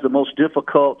that has the most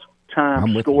difficult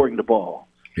time scoring the ball.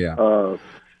 Yeah,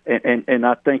 and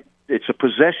I think it's a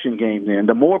possession game then.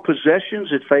 The more possessions,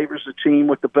 it favors the team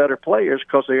with the better players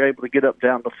because they're able to get up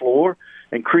down the floor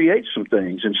and create some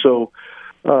things. And so,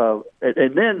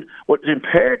 and then what's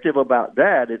imperative about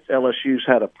that, LSU's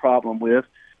had a problem with,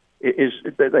 is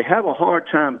that they have a hard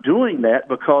time doing that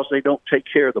because they don't take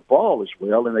care of the ball as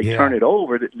well, and they turn it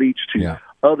over. That leads to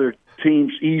other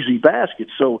teams' easy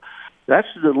baskets. So that's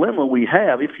the dilemma we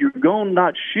have. If you're going to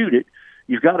not shoot it,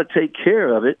 you've got to take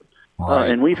care of it.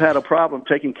 And we've had a problem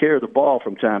taking care of the ball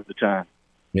from time to time.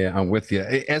 Yeah, I'm with you.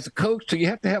 As a coach, so you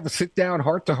have to have a sit-down,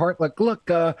 heart-to-heart, like, look,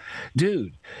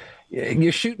 dude,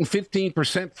 you're shooting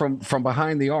 15% from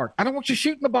behind the arc. I don't want you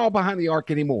shooting the ball behind the arc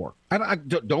anymore. I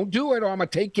don't do it or I'm going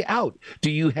to take you out.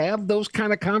 Do you have those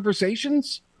kind of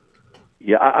conversations?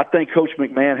 Yeah, I think Coach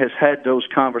McMahon has had those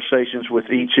conversations with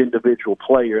each individual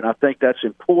player, and I think that's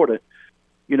important.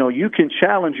 You know, you can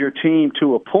challenge your team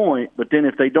to a point, but then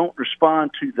if they don't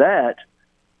respond to that,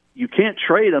 you can't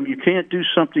trade them. You can't do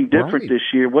something different this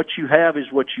year. What you have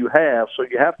is what you have. So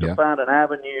you have to find an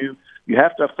avenue. You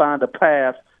have to find a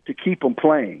path to keep them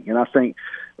playing. And I think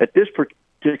at this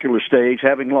particular stage,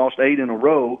 having lost 8 in a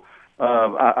row,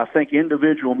 I think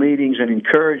individual meetings and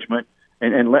encouragement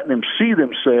and letting them see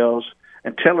themselves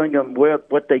and telling them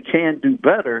what they can do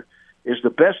better is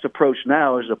the best approach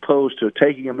now, as opposed to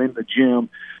taking them in the gym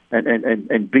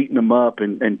and beating them up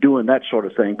and doing that sort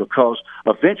of thing. Because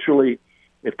eventually,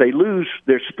 if they lose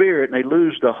their spirit and they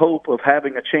lose the hope of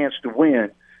having a chance to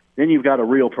win, then you've got a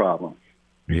real problem.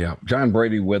 Yeah. John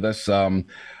Brady with us.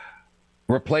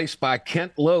 Replaced by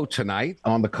Kent Lowe tonight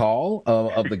on the call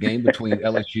of the game between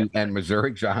LSU and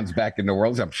Missouri. John's back in New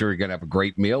Orleans. I'm sure you're going to have a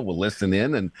great meal. We'll listen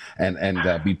in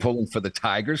and be pulling for the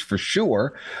Tigers for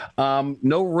sure.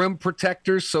 No rim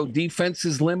protectors, so defense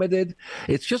is limited.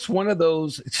 It's just one of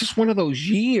those. It's just one of those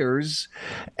years.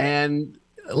 And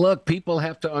look, people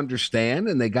have to understand,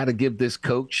 and they got to give this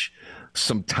coach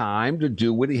some time to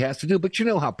do what he has to do. But you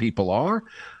know how people are.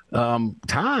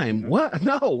 Time? What?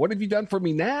 No. What have you done for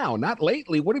me now? Not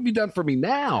lately. What have you done for me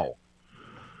now?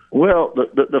 Well,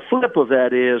 the flip of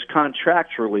that is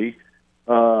contractually,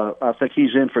 I think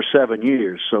he's in for 7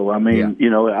 years. So, I mean, you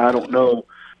know, I don't know.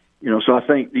 You know, so I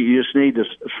think you just need to,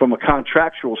 from a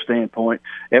contractual standpoint,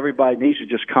 everybody needs to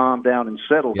just calm down and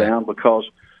settle down because,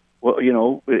 well, you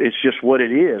know, it's just what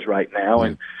it is right now.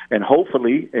 And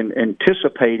hopefully,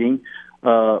 anticipating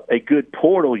a good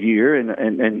portal year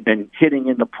and hitting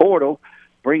in the portal,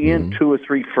 bring in 2 or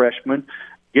 3 freshmen,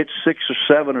 get 6 or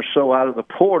 7 or so out of the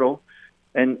portal,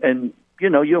 and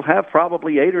you'll have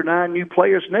probably 8 or 9 new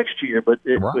players next year. But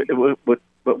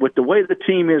but with the way the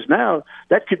team is now,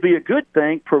 that could be a good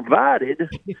thing, provided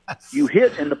you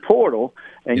hit in the portal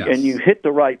and you hit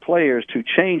the right players to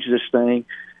change this thing,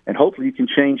 and hopefully you can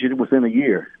change it within a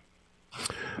year.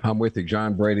 I'm with you,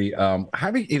 John Brady.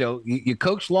 How do you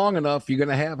coach long enough? You're going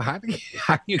to have how do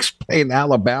you explain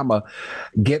Alabama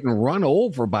getting run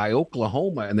over by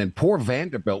Oklahoma, and then poor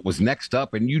Vanderbilt was next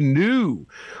up, and you knew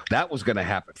that was going to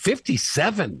happen.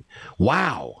 57.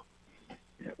 Wow.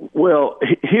 Well,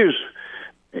 here's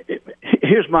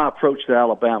my approach to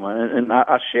Alabama, and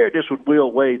I shared this with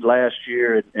Will Wade last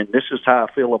year, and this is how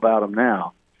I feel about him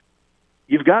now.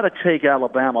 You've got to take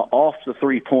Alabama off the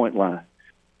 3-point line.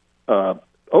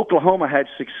 Oklahoma had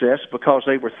success because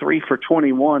they were 3 for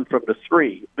 21 from the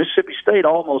 3. Mississippi State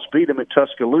almost beat them in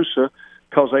Tuscaloosa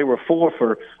because they were 4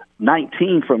 for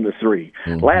 19 from the 3.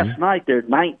 Mm-hmm. Last night they're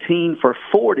 19 for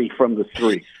 40 from the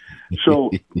 3.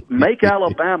 So make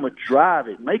Alabama drive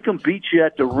it. Make them beat you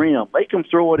at the rim. Make them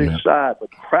throw it inside.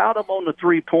 But crowd them on the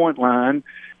 3-point line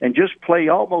and just play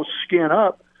almost skin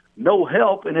up, no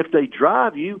help. And if they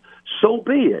drive you, so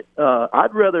be it.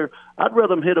 I'd rather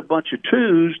them hit a bunch of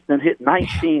 2s than hit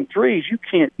 19 threes. You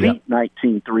can't beat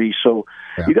 19 threes. So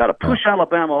you got to push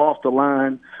Alabama off the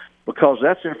line because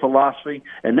that's their philosophy,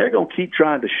 and they're going to keep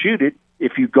trying to shoot it.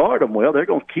 If you guard them well, they're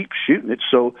going to keep shooting it.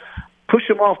 So push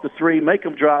them off the 3, make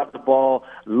them drive the ball,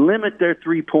 limit their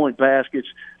 3-point baskets.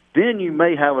 Then you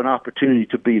may have an opportunity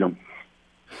to beat them.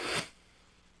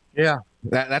 Yeah.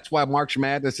 That's why March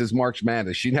Madness is March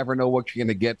Madness. You never know what you're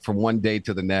going to get from one day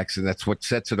to the next, and that's what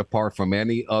sets it apart from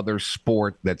any other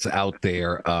sport that's out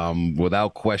there,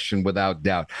 without question, without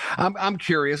doubt. I'm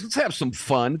curious. Let's have some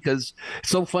fun, because it's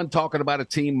so fun talking about a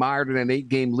team mired in an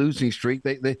 8-game losing streak.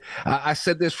 I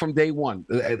said this from day one.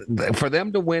 For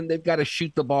them to win, they've got to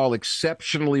shoot the ball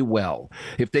exceptionally well.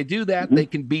 If they do that, they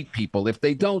can beat people. If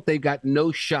they don't, they've got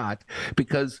no shot,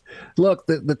 because, look,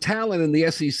 the talent in the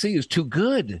SEC is too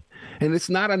good. And it's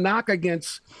not a knock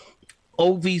against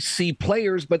OVC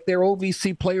players, but they're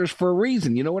OVC players for a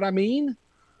reason. You know what I mean?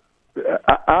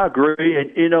 I agree. And,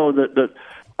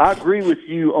 I agree with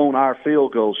you on our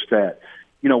field goal stat.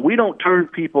 We don't turn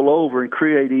people over and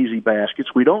create easy baskets.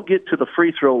 We don't get to the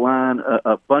free throw line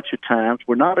a bunch of times.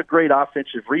 We're not a great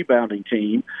offensive rebounding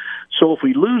team. So if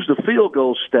we lose the field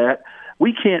goal stat,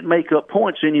 we can't make up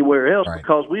points anywhere else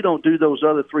because we don't do those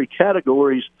other 3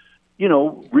 categories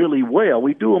really well.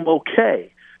 We do them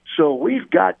okay. So we've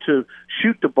got to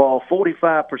shoot the ball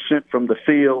 45% from the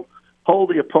field, hold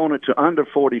the opponent to under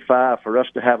 45 for us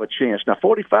to have a chance. Now,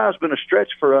 45 has been a stretch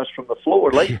for us from the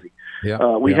floor lately.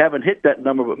 We haven't hit that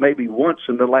number, but maybe once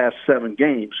in the last 7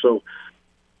 games. So,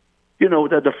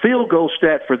 the field goal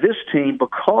stat for this team,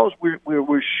 because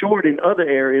we're short in other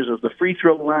areas of the free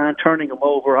throw line, turning them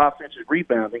over, offensive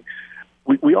rebounding,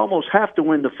 we almost have to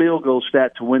win the field goal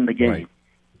stat to win the game. Right.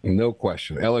 No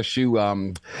question. LSU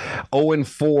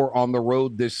 0-4 on the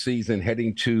road this season,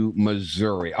 heading to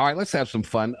Missouri. All right, let's have some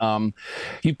fun.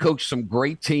 You coached some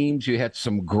great teams. You had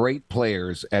some great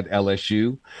players at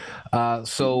LSU.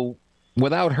 So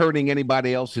without hurting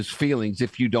anybody else's feelings,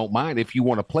 if you don't mind, if you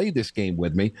want to play this game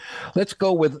with me, let's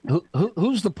go with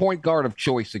who's the point guard of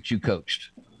choice that you coached?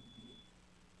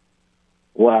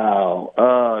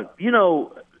 Wow.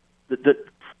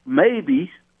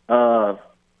 Maybe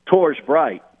Torres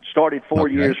Bright. Started 4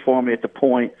 years for me at the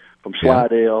point from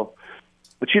Slidell.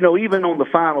 But, even on the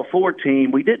Final Four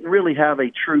team, we didn't really have a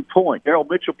true point. Daryl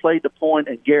Mitchell played the point,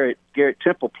 and Garrett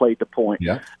Temple played the point.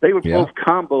 Yeah. They were both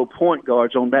combo point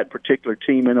guards on that particular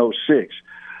team in 2006.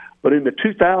 But in the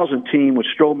 2000 team with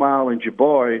Stromile and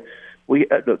Jabari,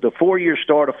 the 4-year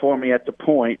starter for me at the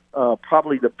point,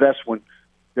 probably the best one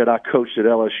that I coached at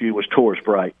LSU was Torres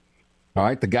Bright. All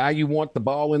right, the guy you want the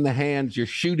ball in the hands, your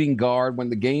shooting guard, when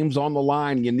the game's on the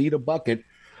line, you need a bucket.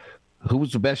 Who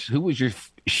was the best? Who was your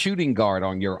shooting guard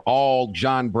on your all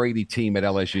John Brady team at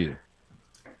LSU?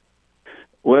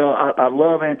 Well, I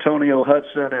love Antonio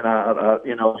Hudson,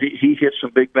 and he hit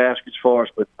some big baskets for us.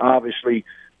 But obviously,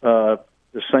 the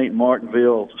St.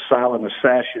 Martinville silent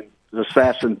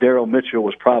assassin Daryl Mitchell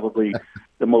was probably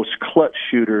the most clutch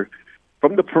shooter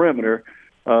from the perimeter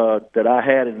that I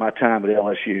had in my time at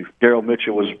LSU. Daryl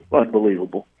Mitchell was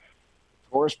unbelievable.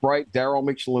 Torres Bright, Daryl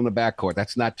Mitchell in the backcourt.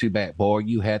 That's not too bad. Boy,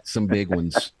 you had some big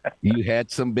ones. I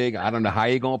don't know how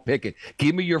you're going to pick it.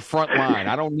 Give me your front line.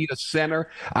 I don't need a center.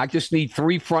 I just need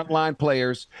 3 front line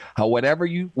players. Whatever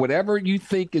you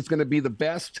think is going to be the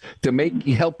best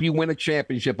to help you win a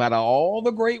championship out of all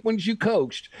the great ones you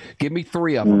coached, give me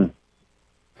 3 of them.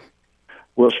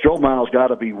 Well, Stromile's got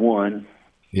to be one.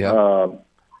 Yeah.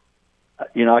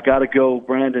 I got to go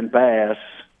Brandon Bass.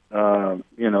 Both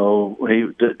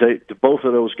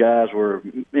of those guys were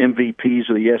MVPs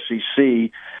of the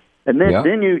SEC, and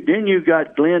then you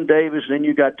got Glenn Davis, then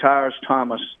you got Tyrus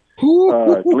Thomas.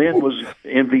 Glenn was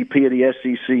MVP of the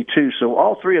SEC too. So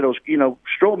all three of those,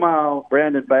 Strohmeyer,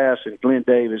 Brandon Bass, and Glenn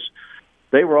Davis,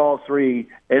 they were all three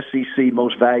SEC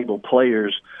most valuable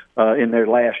players in their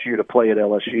last year to play at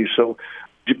LSU. So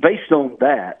based on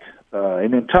that.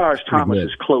 And then Tyrus Thomas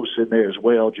is close in there as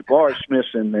well. Jabari Smith's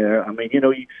in there. I mean,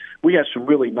 we had some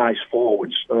really nice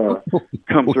forwards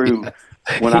come through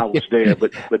when I was there.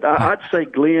 But I'd say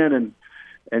Glenn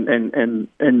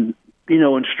and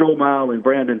Strohmeyer and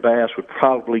Brandon Bass would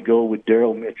probably go with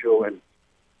Daryl Mitchell and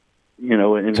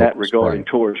in that regard, and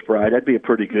Torres Bryant. That'd be a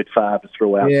pretty good five to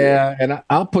throw out there. Yeah, and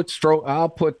I'll put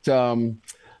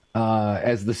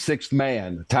as the sixth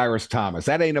man, Tyrus Thomas.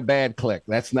 That ain't a bad click.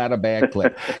 That's not a bad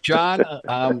click. John,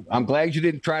 I'm glad you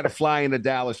didn't try to fly into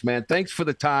Dallas, man. Thanks for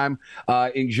the time.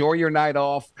 Enjoy your night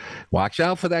off. Watch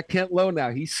out for that Kent Lowe now.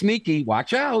 He's sneaky.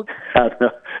 Watch out.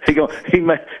 He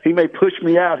may push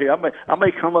me out here. I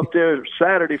may come up there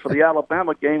Saturday for the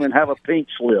Alabama game and have a pink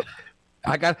slip.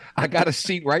 I got a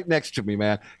seat right next to me,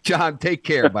 man. John, take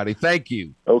care, buddy. Thank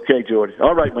you. Okay, Jordy.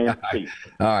 All right, man.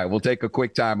 All right, we'll take a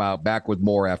quick time out. Back with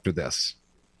more after this.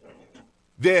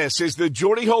 This is the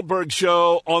Jordy Holtberg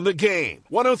Show on the Game.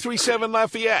 103.7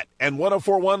 Lafayette and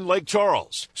 104.1 Lake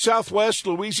Charles, Southwest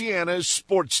Louisiana's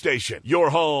sports station.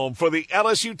 Your home for the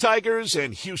LSU Tigers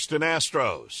and Houston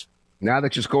Astros. Now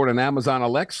that you scored an Amazon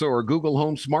Alexa or Google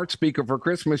Home smart speaker for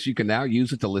Christmas, you can now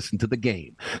use it to listen to the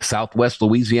Game, Southwest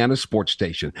Louisiana sports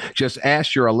station. Just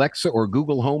ask your Alexa or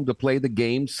Google Home to play the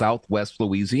Game, Southwest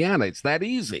Louisiana. It's that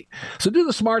easy. So do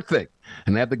the smart thing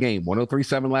and have the Game,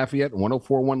 103.7 Lafayette and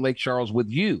 104.1 Lake Charles with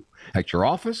you at your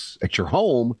office, at your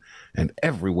home, and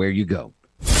everywhere you go.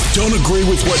 Don't agree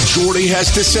with what Jordy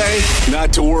has to say?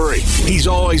 Not to worry. He's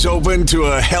always open to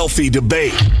a healthy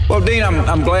debate. Well, Dean,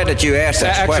 I'm glad that you asked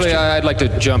that question. Actually, I'd like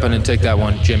to jump in and take that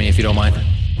one, Jimmy, if you don't mind.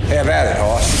 Have at it,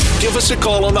 Hoss. Give us a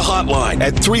call on the hotline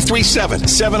at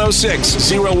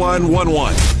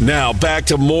 337-706-0111. Now back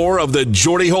to more of the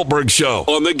Jordy Holtberg Show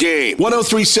on the Game.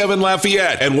 103.7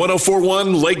 Lafayette and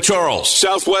 104.1 Lake Charles,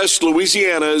 Southwest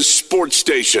Louisiana's sports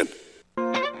station.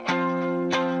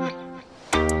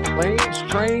 Planes,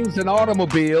 trains, and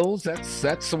automobiles.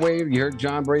 That's the way you heard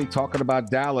John Brady talking about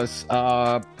Dallas.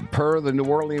 Per the New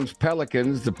Orleans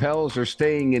Pelicans, the Pels are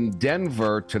staying in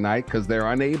Denver tonight because they're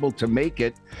unable to make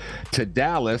it to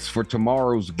Dallas for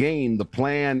tomorrow's game. The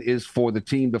plan is for the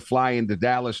team to fly into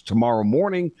Dallas tomorrow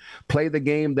morning, play the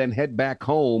game, then head back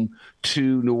home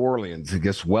to New Orleans. I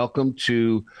guess welcome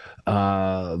to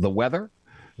the weather.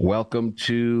 Welcome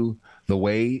to the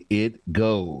way it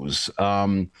goes.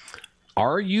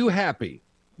 Are you happy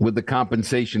with the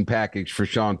compensation package for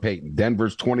Sean Payton?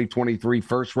 Denver's 2023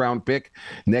 first-round pick,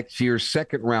 next year's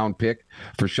second-round pick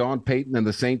for Sean Payton, and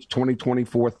the Saints'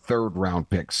 2024 third-round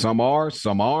pick. Some are,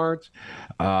 some aren't.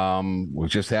 We'll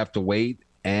just have to wait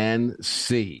and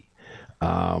see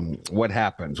what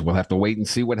happens. We'll have to wait and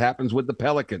see what happens with the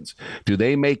Pelicans. Do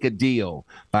they make a deal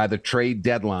by the trade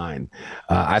deadline?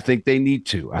 I think they need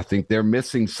to. I think they're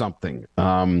missing something.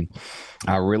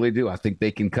 I really do. I think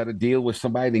they can cut a deal with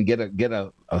somebody and get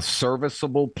a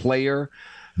serviceable player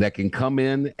that can come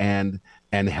in and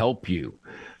help you.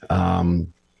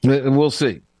 We'll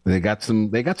see. They got some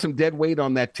dead weight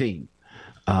on that team.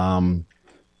 And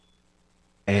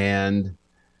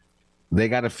they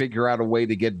got to figure out a way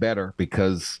to get better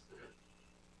because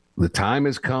the time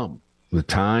has come. The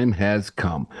time has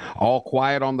come. All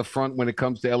quiet on the front when it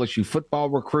comes to LSU football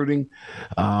recruiting.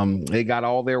 They got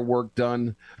all their work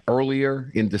done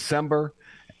earlier in December,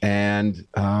 and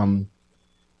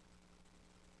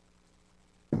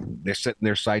they're setting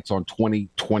their sights on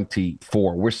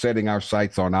 2024. We're setting our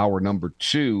sights on our number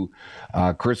 2.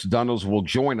 Chris Dunnels will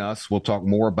join us. We'll talk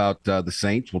more about the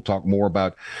Saints. We'll talk more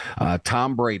about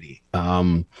Tom Brady.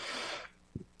 I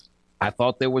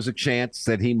thought there was a chance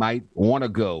that he might want to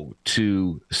go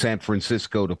to San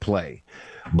Francisco to play.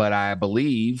 But I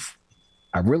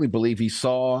really believe he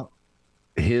saw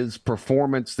his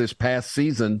performance this past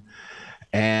season,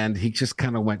 and he just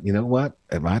kind of went, you know what?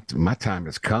 My time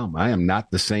has come. I am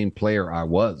not the same player I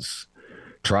was.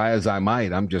 Try as I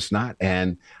might, I'm just not.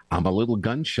 And I'm a little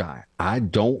gun shy. I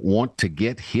don't want to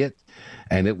get hit.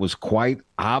 And it was quite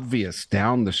obvious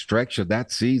down the stretch of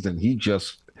that season. He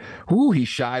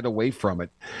shied away from it.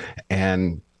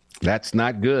 And that's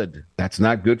not good. That's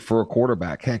not good for a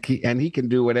quarterback. Heck, he can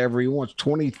do whatever he wants.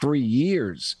 23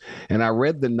 years. And I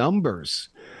read the numbers.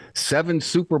 7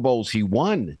 Super Bowls he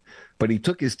won, but he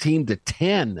took his team to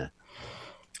 10.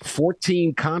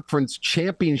 14 conference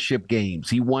championship games.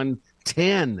 He won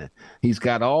 10. He's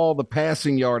got all the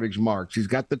passing yardage marks. He's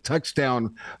got the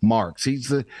touchdown marks.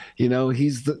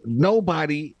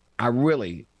 Nobody,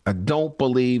 I don't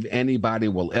believe anybody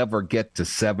will ever get to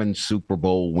 7 Super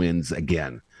Bowl wins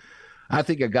again. I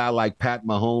think a guy like Pat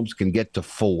Mahomes can get to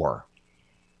 4.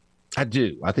 I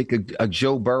do. I think a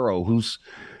Joe Burrow who's,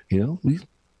 he's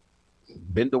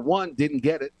been to 1, didn't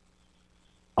get it.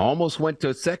 Almost went to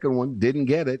a second one, didn't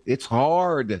get it. It's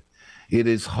hard. It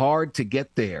is hard to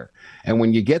get there. And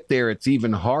when you get there, it's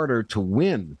even harder to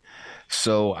win.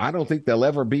 So I don't think there'll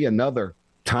ever be another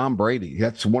Tom Brady.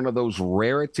 That's one of those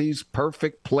rarities,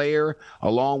 perfect player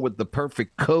along with the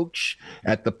perfect coach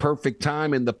at the perfect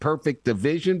time in the perfect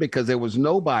division, because there was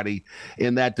nobody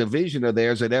in that division of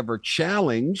theirs that ever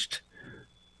challenged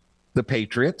the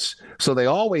Patriots. So they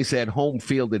always had home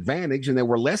field advantage, and there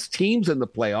were less teams in the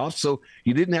playoffs, so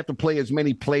you didn't have to play as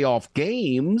many playoff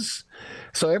games.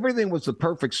 So everything was the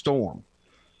perfect storm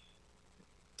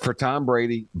for Tom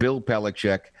Brady, Bill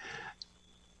Belichick,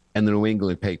 and the New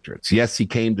England Patriots. Yes, he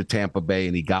came to Tampa Bay,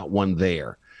 and he got one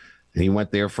there. And he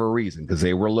went there for a reason, because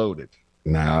they were loaded.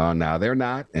 Now they're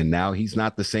not, and now he's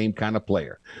not the same kind of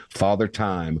player. Father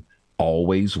Time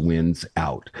always wins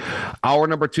out. Hour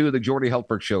number 2 of the Jordy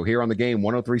Hultberg Show here on the Game.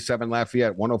 103.7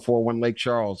 Lafayette, 104.1 Lake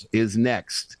Charles is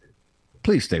next.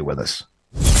 Please stay with us.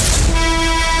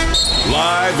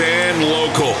 Live and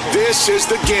local. This is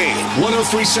the Game.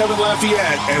 103.7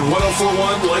 Lafayette and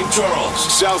 104.1 Lake Charles,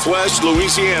 Southwest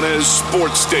Louisiana's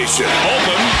sports station.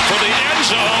 Open for the end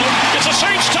zone. It's a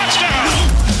Saints touchdown.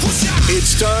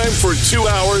 It's time for 2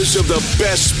 hours of the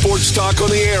best sports talk on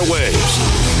the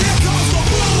airwaves.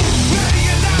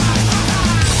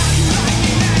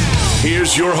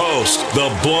 Here's your host, the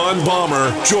Blonde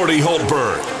Bomber, Jordy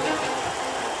Hultberg.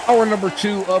 Hour number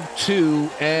 2 of 2,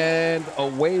 and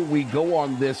away we go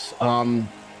on this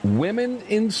Women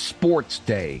in Sports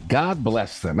Day. God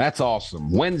bless them. That's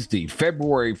awesome. Wednesday,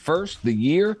 February 1st, the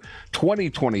year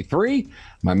 2023.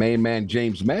 My main man,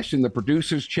 James Mesh, in the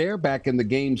producer's chair back in the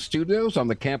Game studios on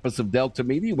the campus of Delta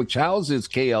Media, which houses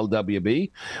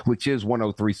KLWB, which is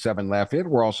 103.7 Lafayette.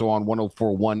 We're also on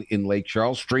 104.1 in Lake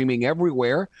Charles, streaming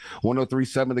everywhere,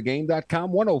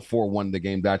 1037thegame.com,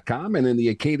 1041thegame.com, and in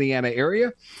the Acadiana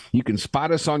area, you can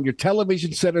spot us on your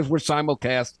television set as we're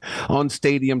simulcast on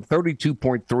Stadium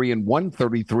 32.3 and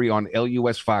 133 on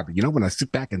LUS Fiber. When I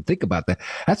sit back and think about that,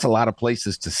 that's a lot of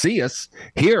places to see us,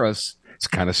 hear us. It's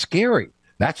kind of scary.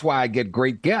 That's why I get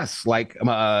great guests like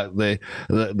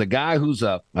the guy who's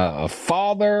a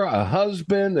father, a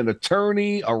husband, an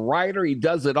attorney, a writer. He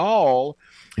does it all.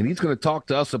 And he's going to talk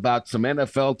to us about some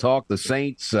NFL talk, the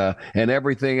Saints, and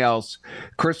everything else.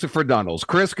 Christopher Dunnels.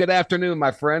 Chris, good afternoon,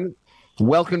 my friend.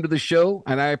 Welcome to the show,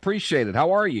 and I appreciate it.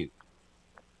 How are you?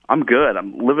 I'm good.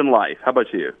 I'm living life. How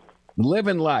about you?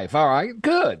 Living life. All right,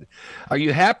 good. Are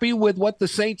you happy with what the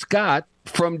Saints got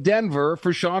from Denver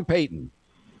for Sean Payton?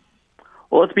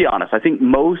 Well, let's be honest. I think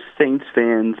most Saints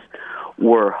fans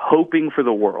were hoping for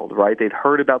the world, right? They'd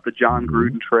heard about the John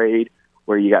Gruden trade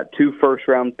where you got 2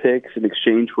 first-round picks in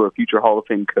exchange for a future Hall of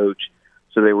Fame coach.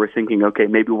 So they were thinking, okay,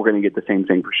 maybe we're going to get the same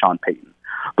thing for Sean Payton.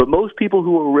 But most people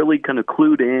who were really kind of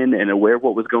clued in and aware of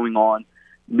what was going on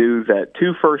knew that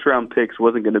 2 first-round picks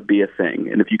wasn't going to be a thing.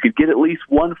 And if you could get at least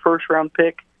 1 first-round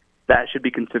pick, that should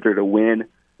be considered a win.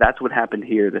 That's what happened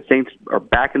here. The Saints are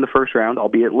back in the first round,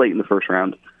 albeit late in the first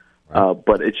round.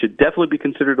 But it should definitely be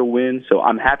considered a win, so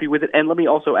I'm happy with it. And let me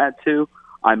also add, too,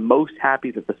 I'm most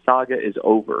happy that the saga is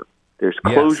over. There's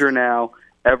closure now.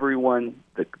 Everyone,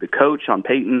 the coach, Sean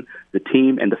Payton, the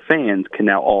team, and the fans can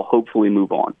now all hopefully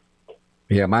move on.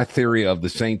 Yeah, my theory of the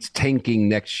Saints tanking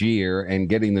next year and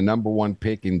getting the number 1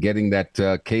 pick and getting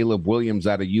that Caleb Williams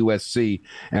out of USC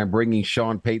and bringing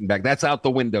Sean Payton back, that's out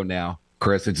the window now.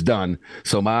 Chris, it's done.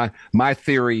 So my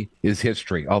theory is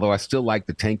history, although I still like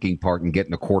the tanking part and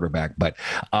getting a quarterback. But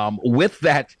with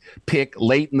that pick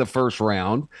late in the first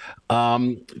round,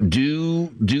 do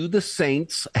the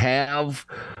Saints have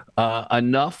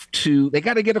enough to – they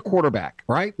got to get a quarterback,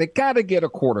 right? They got to get a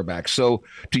quarterback. So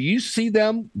do you see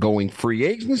them going free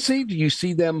agency? Do you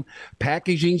see them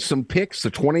packaging some picks,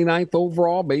 the 29th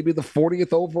overall, maybe the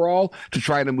 40th overall, to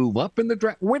try to move up in the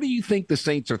draft? What do you think the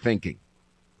Saints are thinking?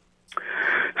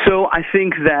 So I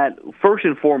think that first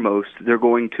and foremost, they're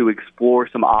going to explore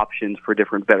some options for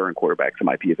different veteran quarterbacks that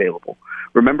might be available.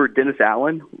 Remember Dennis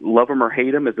Allen, love him or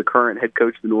hate him, as the current head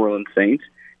coach of the New Orleans Saints.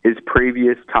 His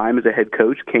previous time as a head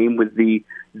coach came with the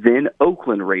then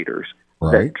Oakland Raiders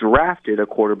that drafted a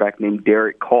quarterback named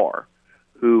Derek Carr,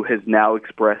 who has now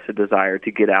expressed a desire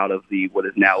to get out of the what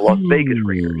is now Las Vegas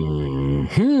Raiders.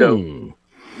 So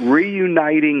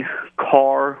reuniting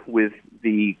Carr with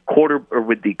the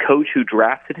coach who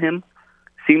drafted him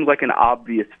seems like an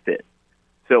obvious fit.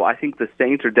 So I think the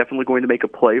Saints are definitely going to make a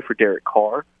play for Derek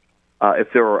Carr. If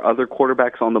there are other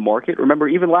quarterbacks on the market, remember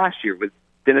even last year with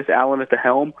Dennis Allen at the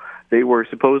helm, they were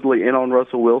supposedly in on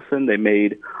Russell Wilson. They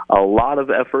made a lot of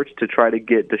efforts to try to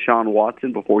get Deshaun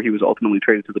Watson before he was ultimately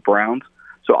traded to the Browns.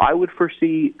 So I would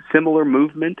foresee similar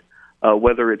movement,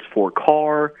 whether it's for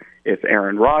Carr, if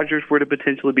Aaron Rodgers were to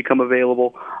potentially become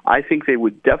available. I think they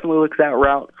would definitely look that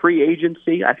route. Free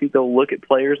agency, I think they'll look at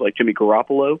players like Jimmy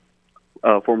Garoppolo,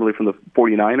 formerly from the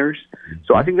 49ers.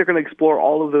 So I think they're going to explore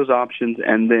all of those options,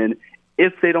 and then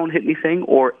if they don't hit anything,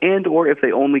 or if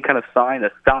they only kind of sign a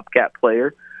stopgap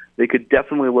player, they could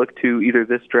definitely look to either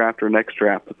this draft or next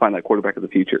draft to find that quarterback of the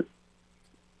future.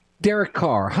 Derek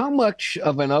Carr, how much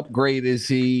of an upgrade is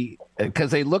he?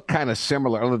 Because they look kind of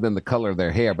similar, other than the color of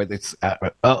their hair, but it's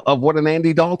of what an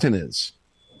Andy Dalton is.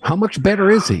 How much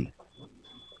better is he?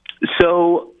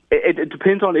 So it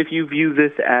depends on if you view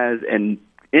this as an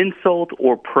insult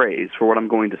or praise for what I'm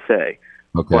going to say.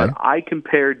 Okay. But I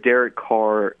compare Derek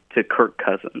Carr to Kirk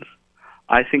Cousins.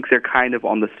 I think they're kind of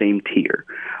on the same tier.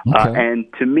 Okay. And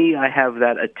to me, I have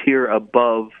that a tier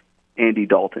above Andy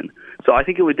Dalton. So I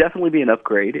think it would definitely be an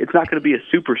upgrade. It's not going to be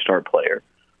a superstar player,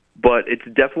 but it's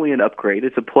definitely an upgrade.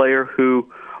 It's a player who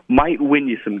might win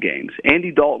you some games.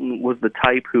 Andy Dalton was the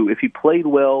type who, if he played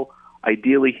well,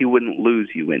 ideally he wouldn't lose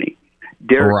you any.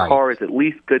 Derek Carr is at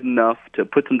least good enough to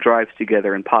put some drives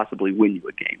together and possibly win you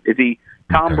a game. Is he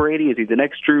Tom Brady? Is he the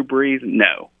next Drew Brees?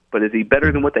 No. But is he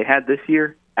better than what they had this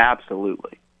year?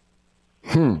 Absolutely.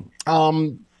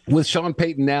 With Sean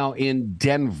Payton now in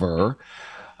Denver,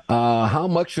 how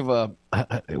much of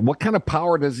what kind of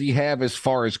power does he have as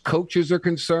far as coaches are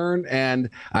concerned? And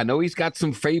I know he's got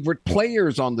some favorite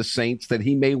players on the Saints that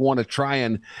he may want to try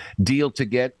and deal to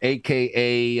get,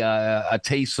 a.k.a. a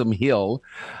Taysom Hill.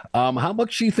 How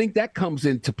much do you think that comes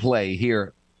into play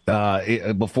here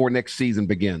before next season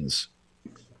begins?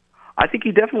 I think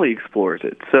he definitely explores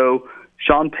it. So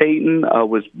Sean Payton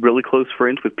was really close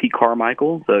friends with Pete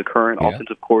Carmichael, the current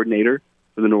offensive coordinator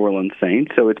for the New Orleans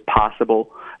Saints. So it's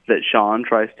possible that Sean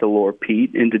tries to lure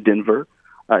Pete into Denver.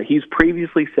 He's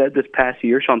previously said this past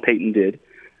year, Sean Payton did,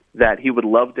 that he would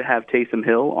love to have Taysom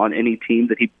Hill on any team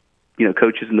that he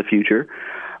coaches in the future.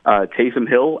 Taysom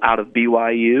Hill out of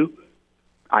BYU,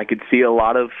 I could see a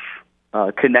lot of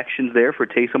connections there for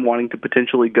Taysom wanting to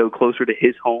potentially go closer to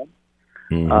his home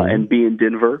and be in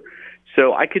Denver.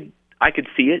 So I could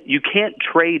see it. You can't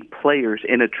trade players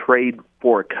in a trade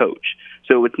for a coach.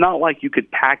 So it's not like you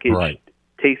could package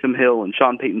Taysom Hill and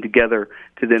Sean Payton together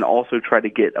to then also try to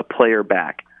get a player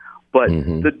back. But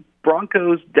the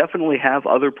Broncos definitely have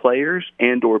other players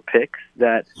and or picks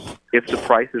that if the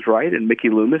price is right and Mickey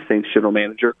Loomis, Saints general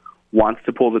manager, wants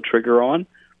to pull the trigger on,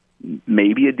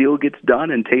 maybe a deal gets done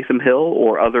and Taysom Hill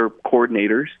or other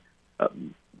coordinators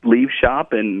leave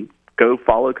shop and go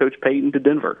follow Coach Payton to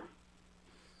Denver.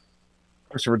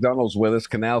 Christopher Dunnell's with us,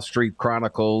 Canal Street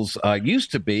Chronicles.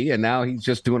 Used to be, and now he's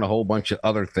just doing a whole bunch of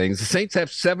other things. The Saints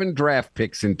have 7 draft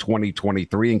picks in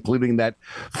 2023, including that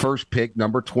first pick,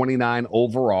 number 29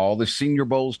 overall. The Senior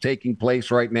Bowl's taking place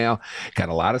right now. Got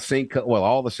a lot of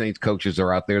all the Saints coaches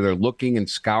are out there. They're looking and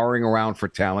scouring around for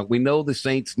talent. We know the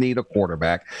Saints need a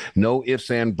quarterback. No ifs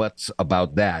and buts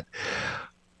about that.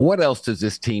 What else does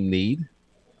this team need?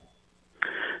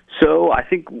 So I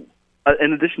think,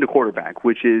 in addition to quarterback,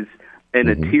 which is in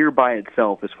a tier by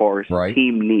itself as far as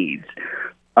team needs,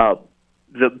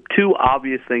 the two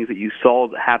obvious things that you saw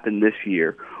happen this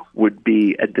year would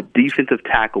be at the defensive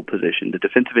tackle position, the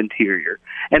defensive interior,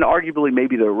 and arguably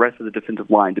maybe the rest of the defensive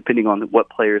line, depending on what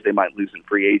players they might lose in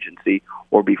free agency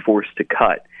or be forced to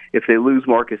cut. If they lose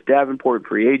Marcus Davenport in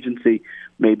free agency,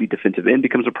 maybe defensive end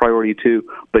becomes a priority too,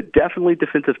 but definitely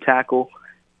defensive tackle.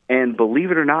 And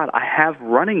believe it or not, I have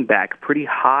running back pretty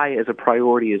high as a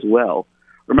priority as well.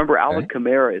 Remember, Alvin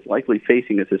Kamara is likely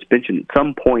facing a suspension at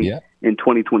some point in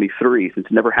 2023, since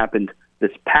it never happened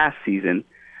this past season.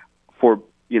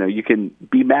 You can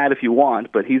be mad if you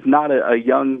want, but he's not a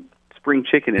young spring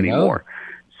chicken anymore.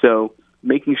 So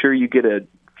making sure you get a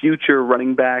future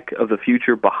running back of the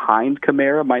future behind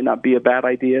Kamara might not be a bad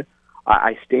idea.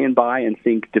 I stand by and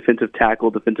think defensive tackle,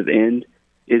 defensive end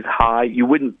is high. You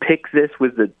wouldn't pick this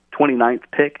with the 29th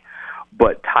pick,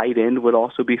 but tight end would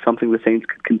also be something the Saints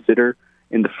could consider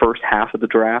in the first half of the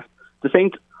draft. The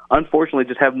Saints, unfortunately,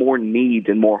 just have more needs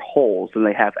and more holes than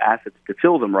they have assets to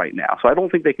fill them right now. So I don't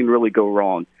think they can really go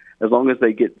wrong. As long as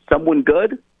they get someone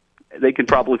good, they can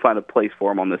probably find a place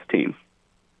for them on this team.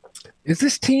 Is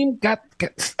this team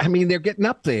I mean, they're getting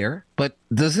up there, but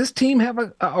does this team have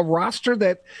a roster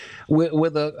that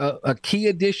with a key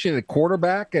addition, a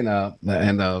quarterback and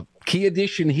a key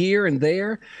addition here and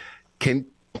there can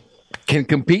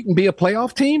compete and be a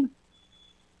playoff team?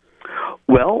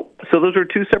 Well, so those are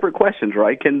two separate questions,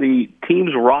 right? Can the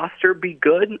team's roster be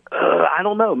good? I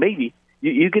don't know. Maybe.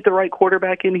 You get the right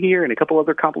quarterback in here and a couple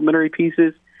other complementary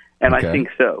pieces, and I think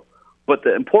so. But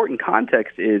the important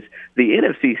context is the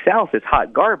NFC South is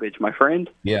hot garbage, my friend.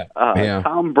 Yeah.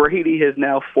 Tom Brady has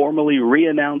now formally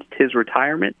re-announced his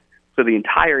retirement, so the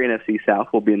entire NFC South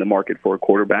will be in the market for a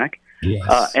quarterback.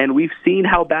 Yes. And we've seen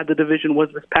how bad the division was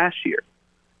this past year.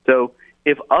 So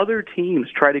if other teams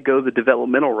try to go the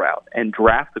developmental route and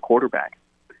draft the quarterback,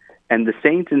 and the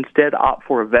Saints instead opt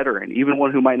for a veteran, even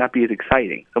one who might not be as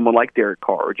exciting, someone like Derek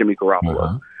Carr or Jimmy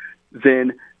Garoppolo,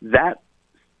 then that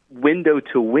window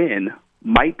to win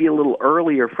might be a little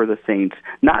earlier for the Saints,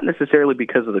 not necessarily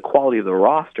because of the quality of the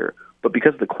roster, but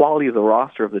because of the quality of the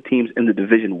roster of the teams in the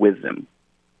division with them.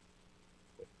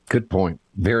 Good point.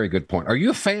 Very good point. Are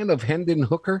you a fan of Hendon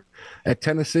Hooker at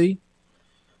Tennessee?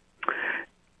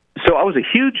 So I was a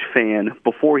huge fan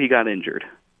before he got injured.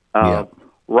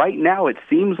 Right now, it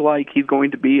seems like he's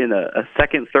going to be in a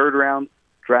second, third round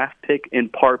draft pick in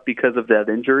part because of that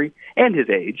injury and his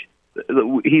age.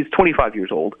 He's 25 years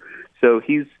old, so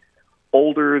he's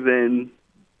older than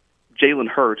Jalen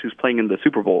Hurts, who's playing in the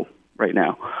Super Bowl right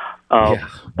now.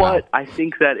 But I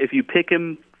think that if you pick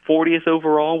him 40th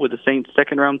overall with the Saints'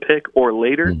 second-round pick or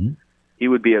later, he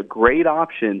would be a great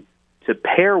option to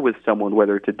pair with someone,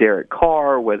 whether it's a Derek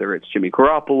Carr, whether it's Jimmy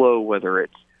Garoppolo, whether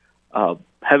it's,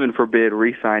 heaven forbid,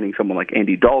 re-signing someone like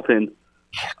Andy Dalton.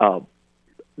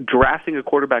 Drafting a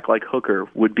quarterback like Hooker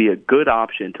would be a good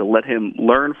option to let him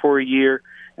learn for a year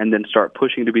and then start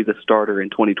pushing to be the starter in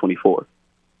 2024.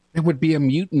 It would be a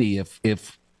mutiny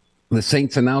if the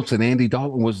Saints announced that Andy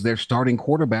Dalton was their starting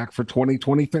quarterback for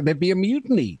 2023. There'd be a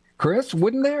mutiny, Chris,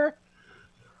 wouldn't there?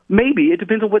 Maybe. It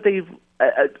depends on what they've,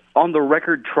 on the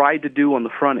record, tried to do on the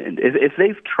front end. If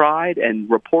they've tried, and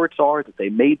reports are that they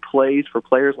made plays for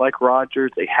players like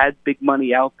Rodgers, they had big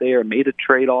money out there, made a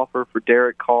trade offer for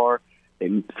Derek Carr,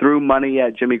 they threw money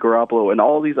at Jimmy Garoppolo, and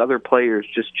all these other players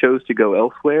just chose to go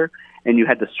elsewhere, and you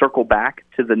had to circle back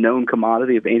to the known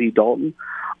commodity of Andy Dalton.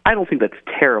 I don't think that's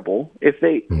terrible. If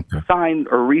they sign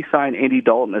or re-sign Andy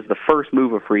Dalton as the first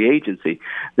move of free agency,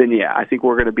 then yeah, I think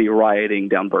we're going to be rioting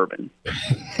down Bourbon.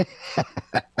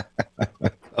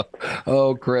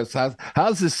 Oh, Chris,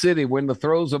 how's the city when the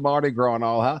throws of Mardi Gras and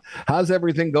all? How's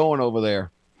everything going over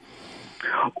there?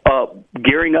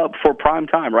 Gearing up for prime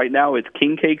time. Right now it's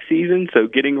king cake season, so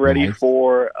getting ready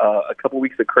for a couple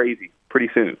weeks of crazy pretty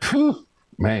soon.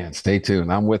 Man, stay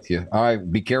tuned. I'm with you. All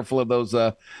right, be careful of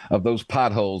those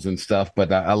potholes and stuff.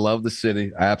 But I love the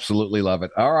city. I absolutely love it.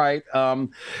 All right,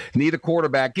 need a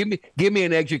quarterback. Give me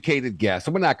an educated guess.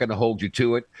 We're not going to hold you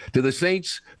to it. Do the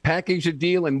Saints package a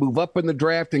deal and move up in the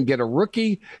draft and get a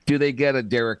rookie? Do they get a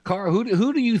Derek Carr?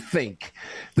 Who do you think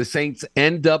the Saints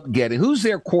end up getting? Who's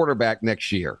their quarterback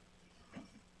next year?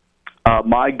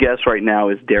 My guess right now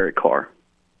is Derek Carr.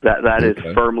 That is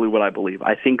firmly what I believe.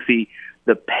 I think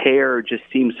the pair just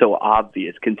seems so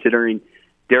obvious, considering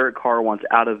Derek Carr wants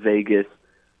out of Vegas.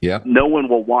 Yeah. No one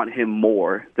will want him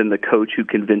more than the coach who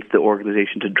convinced the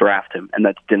organization to draft him, and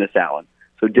that's Dennis Allen.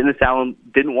 So Dennis Allen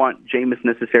didn't want Jameis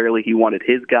necessarily. He wanted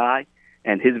his guy,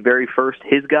 and his very first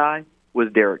his guy was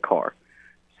Derek Carr.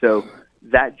 So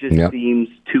that just seems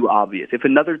too obvious. If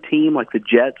another team like the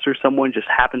Jets or someone just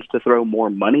happens to throw more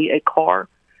money at Carr,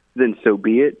 then so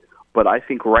be it. But I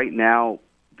think right now,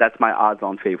 that's my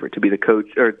odds-on favorite to be the coach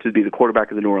or to be the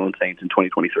quarterback of the New Orleans Saints in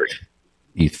 2023.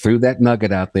 You threw that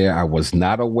nugget out there. I was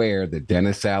not aware that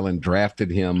Dennis Allen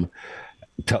drafted him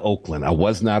to Oakland. I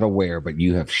was not aware, but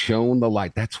you have shown the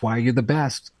light. That's why you're the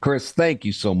best. Chris, thank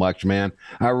you so much, man.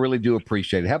 I really do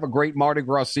appreciate it. Have a great Mardi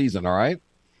Gras season, all right?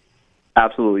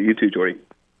 Absolutely. You too, Jordy.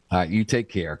 You take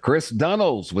care. Chris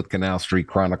Dunnels with Canal Street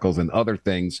Chronicles and other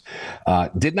things.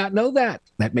 Did not know that.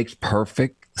 That makes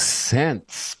perfect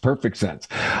sense. Perfect sense.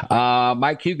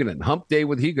 Mike Huguenin, Hump Day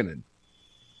with Huguenin,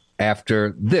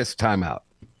 after this timeout.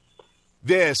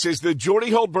 This is the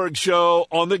Jordy Holberg Show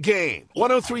on the Game.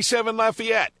 103.7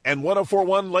 Lafayette and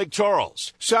 104.1 Lake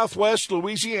Charles, Southwest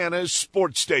Louisiana's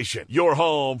sports station. Your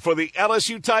home for the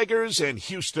LSU Tigers and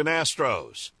Houston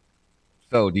Astros.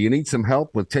 So, do you need some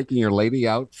help with taking your lady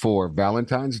out for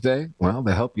Valentine's Day? Well,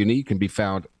 the help you need can be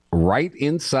found right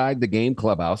inside the Game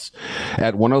Clubhouse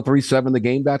at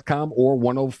 1037thegame.com or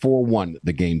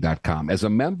 1041thegame.com. As a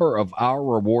member of our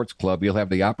rewards club, you'll have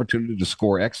the opportunity to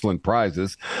score excellent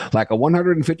prizes like a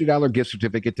 $150 gift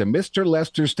certificate to Mr.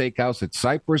 Lester's Steakhouse at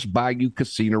Cypress Bayou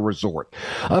Casino Resort,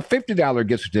 a $50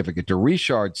 gift certificate to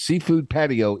Richard's Seafood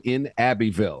Patio in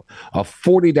Abbeville, a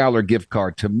 $40 gift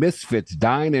card to Misfits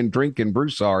Dine and Drink in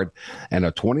Broussard, and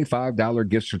a $25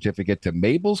 gift certificate to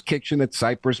Mabel's Kitchen at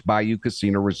Cypress Bayou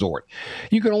Casino Resort.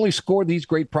 You can only score these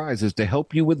great prizes to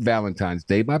help you with Valentine's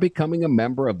Day by becoming a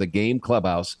member of the Game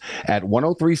Clubhouse at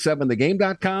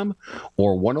 1037thegame.com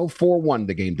or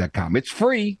 1041thegame.com. It's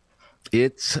free.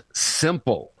 It's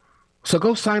simple. So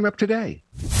go sign up today.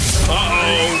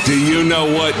 Uh-oh. Do you know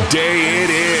what day it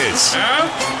is?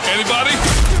 Anybody?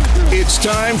 It's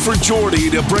time for Jordy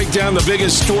to break down the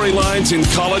biggest storylines in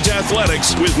college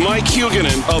athletics with Mike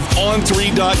Huguenin of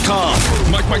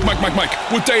On3.com.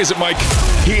 Mike. What day is it, Mike?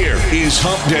 Here is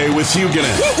Hump Day with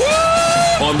Huguenin.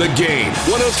 On the Game,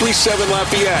 103.7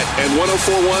 Lafayette and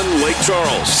 104.1 Lake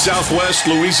Charles, Southwest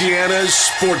Louisiana's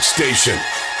sports station.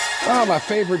 Oh, my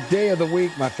favorite day of the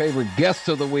week, my favorite guest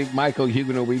of the week, Michael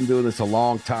Huguenin. We've been doing this a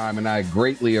long time, and I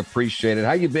greatly appreciate it.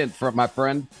 How you been, my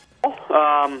friend?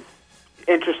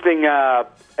 Interesting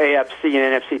AFC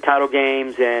and NFC title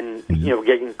games, and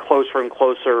getting closer and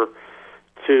closer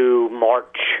to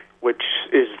March, which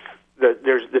is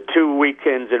there's the 2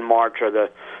 weekends in March are the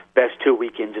best 2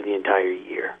 weekends of the entire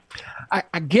year.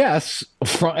 I guess,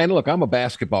 and look, I'm a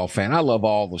basketball fan. I love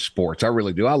all the sports. I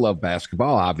really do. I love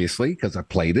basketball, obviously, because I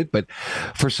played it. But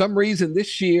for some reason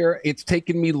this year, it's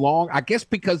taken me long. I guess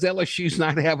because LSU's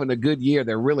not having a good year.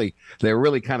 They're really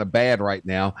kind of bad right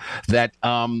now. That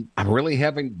I really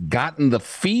haven't gotten the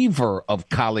fever of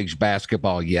college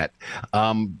basketball yet.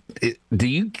 Do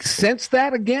you sense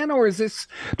that again, or is this?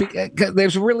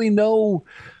 There's really no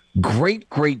great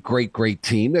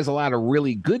team. There's a lot of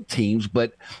really good teams,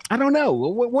 but I don't know.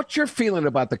 What's your feeling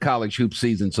about the college hoop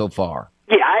season so far?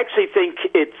 Yeah, I actually think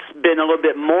it's been a little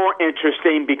bit more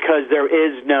interesting because there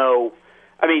is no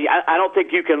 – I don't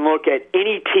think you can look at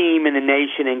any team in the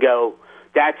nation and go,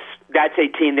 that's a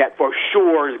team that for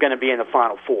sure is going to be in the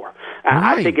Final Four.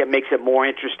 Right. I think it makes it more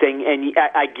interesting, and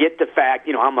I get the fact,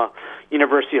 I'm a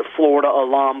University of Florida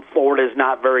alum. Florida's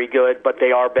not very good, but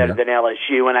they are better than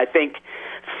LSU, and I think –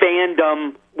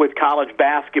 fandom with college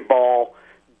basketball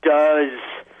does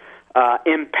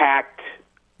impact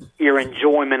your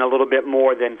enjoyment a little bit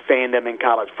more than fandom in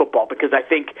college football, because I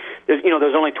think there's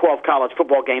only 12 college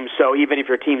football games, so even if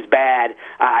your team's bad,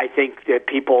 I think that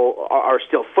people are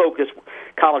still focused.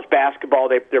 College basketball,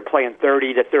 they're playing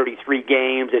 30 to 33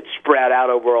 games. It's spread out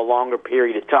over a longer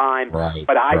period of time. Right,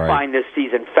 but I find this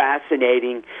season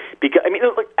fascinating because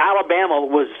Alabama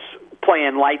was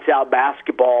playing lights out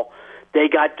basketball. They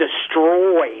got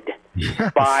destroyed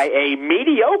by a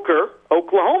mediocre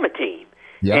Oklahoma team.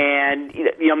 Yep. And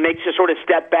makes you sort of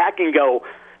step back and go,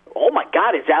 oh, my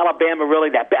God, is Alabama really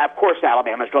that bad? Of course,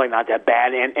 Alabama's really not that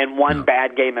bad, and one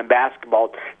bad game in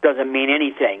basketball doesn't mean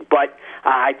anything. But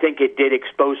I think it did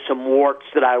expose some warts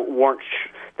that I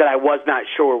was not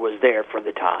sure was there for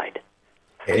the Tide.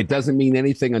 It doesn't mean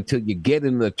anything until you get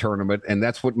in the tournament, and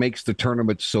that's what makes the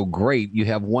tournament so great. You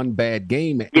have one bad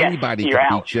game, anybody can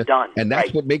beat you, and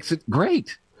that's what makes it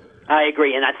great. I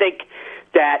agree, and I think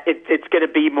that it's going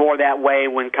to be more that way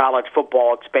when college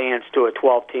football expands to a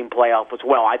 12-team playoff as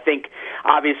well. I think,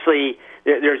 obviously,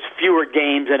 there's fewer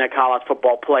games in a college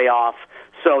football playoff,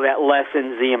 so that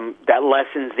lessens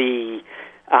the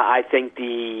I think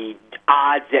the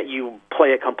odds that you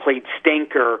play a complete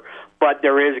stinker. But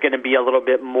there is going to be a little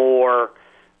bit more,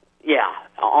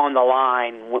 on the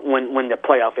line when the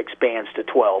playoff expands to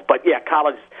 12. But, the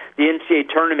NCAA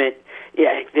tournament,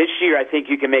 this year I think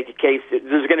you can make a case that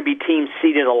there's going to be teams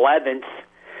seeded 11th,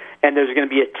 and there's going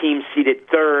to be a team seeded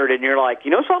 3rd, and you're like,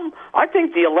 you know something? I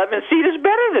think the 11th seed is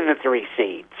better than the 3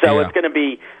 seed. So it's going to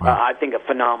be, I think, a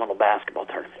phenomenal basketball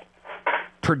tournament.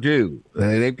 Purdue,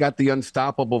 they've got the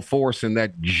unstoppable force and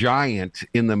that giant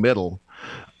in the middle.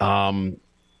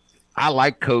 I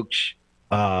like Coach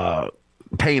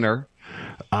Painter.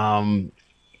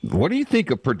 What do you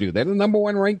think of Purdue? They're the number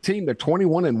 1 ranked team. They're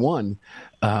 21-1.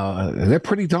 They're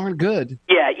pretty darn good.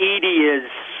 Yeah, Edey is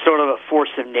sort of a force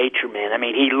of nature, man. I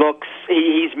mean,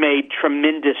 he's made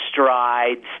tremendous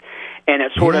strides, and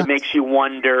it sort of makes you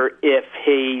wonder if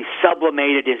he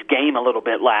sublimated his game a little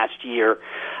bit last year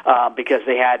because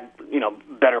they had,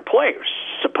 better players,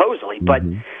 supposedly.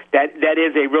 Mm-hmm. But that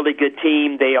is a really good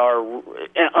team. They are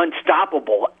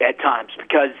unstoppable at times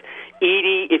because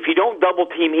Edey, if you don't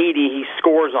double-team Edey, he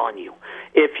scores on you.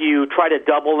 If you try to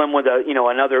double him with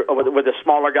a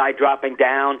smaller guy dropping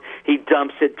down, he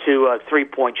dumps it to a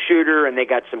three-point shooter, and they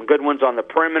got some good ones on the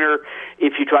perimeter.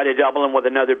 If you try to double him with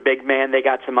another big man, they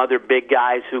got some other big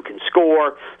guys who can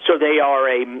score. So they are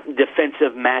a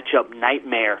defensive matchup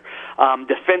nightmare.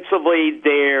 Defensively,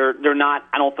 they're not.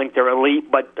 I don't think they're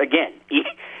elite, but again,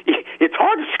 it's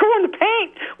hard to score in the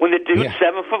paint when the dude's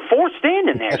 7'4"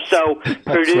 standing there. So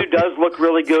Purdue does look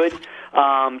really good.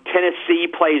 Tennessee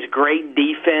plays great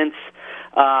defense.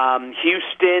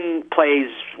 Houston plays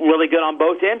really good on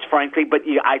both ends, frankly, but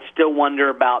I still wonder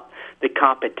about the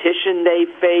competition they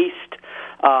faced.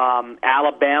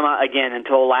 Alabama, again,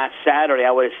 until last Saturday,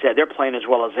 I would have said they're playing as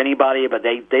well as anybody, but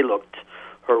they looked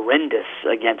horrendous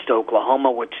against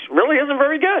Oklahoma, which really isn't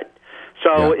very good.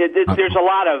 So there's a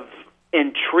lot of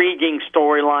intriguing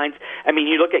storylines. I mean,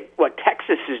 you look at what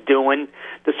Texas is doing,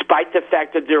 despite the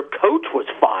fact that their coach was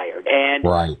fired, and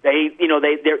they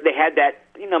had that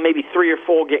maybe 3 or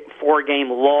 4 game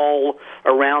lull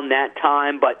around that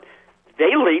time, but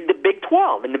they lead the Big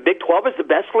 12, and the Big 12 is the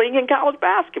best league in college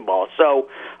basketball. So,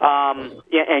 and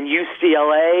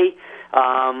UCLA.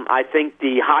 I think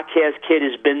the Jaquez kid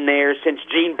has been there since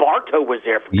Gene Bartow was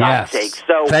there, for God's sake.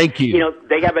 So, thank you.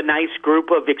 They have a nice group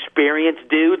of experienced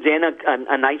dudes and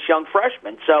a nice young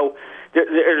freshman. So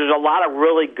there's a lot of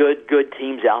really good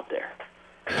teams out there.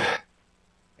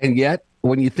 And yet,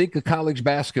 when you think of college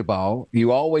basketball,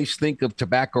 you always think of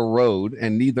Tobacco Road,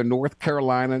 and neither North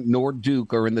Carolina nor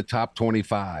Duke are in the top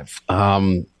 25.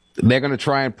 They're going to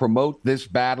try and promote this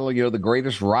battle, the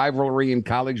greatest rivalry in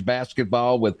college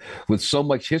basketball with so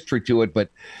much history to it, but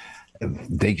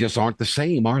they just aren't the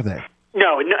same, are they?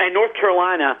 No, and North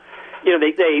Carolina,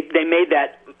 they made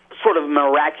that sort of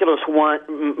miraculous run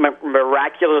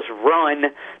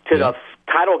to the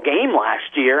title game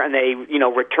last year, and they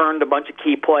returned a bunch of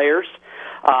key players.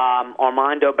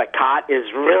 Armando Bacot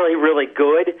is really, really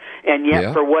good, and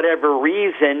yet for whatever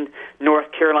reason,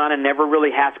 North Carolina never really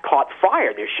has caught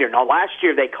fire this year. Now, last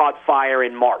year they caught fire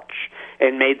in March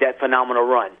and made that phenomenal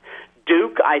run.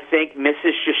 Duke, I think,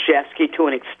 misses Krzyzewski to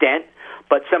an extent,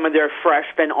 but some of their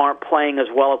freshmen aren't playing as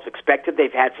well as expected.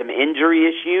 They've had some injury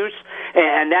issues,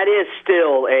 and that is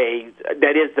still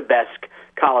the best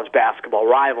college basketball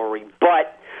rivalry.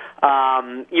 But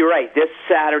you're right, this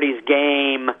Saturday's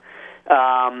game,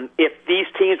 if these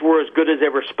teams were as good as they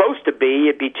were supposed to be,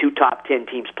 it'd be 2 top 10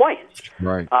 teams playing.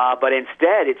 Right. But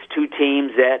instead, it's 2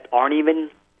 teams that aren't even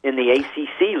in the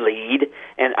ACC lead,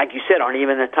 and like you said, aren't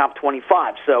even in the top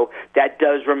 25. So that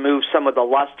does remove some of the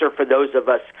luster for those of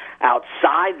us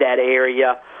outside that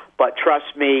area. But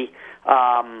trust me,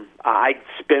 I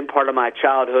spent part of my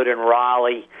childhood in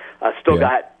Raleigh. Still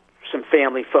got some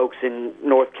family folks in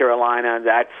North Carolina.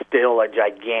 That's still a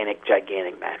gigantic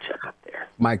matchup up there.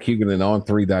 Mike Huguenin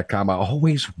On3.com. I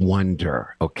always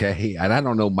wonder, okay, and I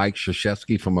don't know Mike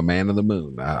Krzyzewski from a man of the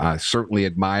moon. I certainly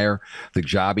admire the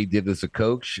job he did as a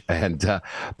coach,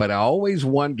 but I always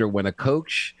wonder when a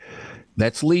coach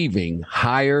that's leaving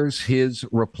hires his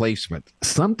replacement.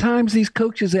 Sometimes these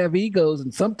coaches have egos,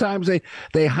 and sometimes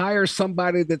they hire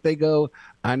somebody that they go,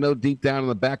 I know deep down in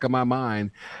the back of my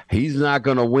mind, he's not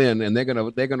going to win, and they're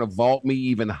going to vault me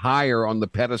even higher on the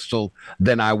pedestal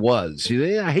than I was.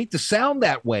 I hate to sound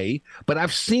that way, but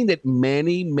I've seen it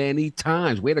many, many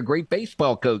times. We had a great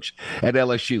baseball coach at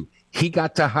LSU. He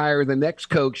got to hire the next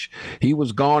coach. He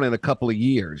was gone in a couple of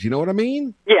years. You know what I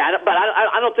mean? Yeah, but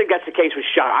I don't think that's the case with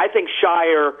Shire. I think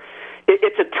Shire,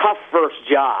 it's a tough first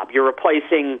job. You're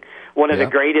replacing one of the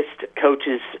greatest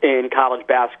coaches in college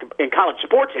basketball, in college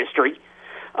sports history.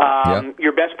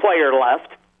 Your best player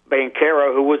left,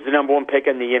 Banchero, who was the number 1 pick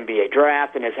in the NBA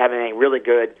draft and is having a really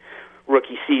good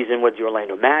rookie season with the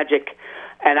Orlando Magic.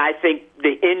 And I think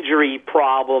the injury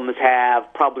problems have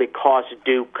probably cost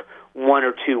Duke 1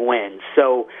 or 2 wins.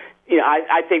 So,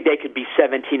 I think they could be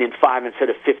 17-5 instead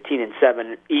of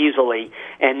 15-7 easily,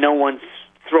 and no one's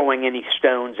throwing any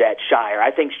stones at Shire.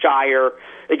 I think Shire,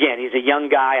 again, he's a young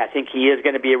guy. I think he is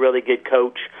going to be a really good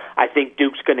coach. I think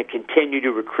Duke's going to continue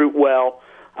to recruit well.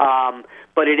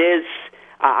 But it is,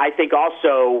 I think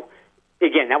also,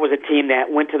 again, that was a team that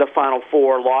went to the Final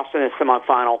Four, lost in the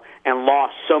semifinal, and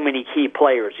lost so many key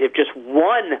players. If just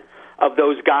one of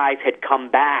those guys had come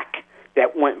back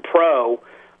that went pro,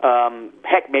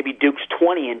 heck, maybe Duke's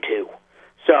 20-2.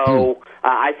 So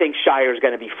I think Shire's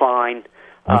going to be fine.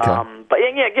 Okay. But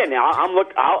again,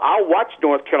 I'll watch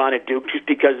North Carolina Duke just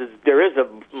because there is a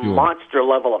monster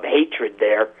level of hatred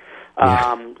there.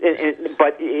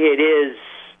 But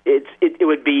it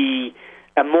would be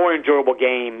a more enjoyable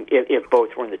game if both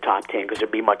were in the top 10 because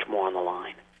there'd be much more on the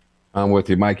line. I'm with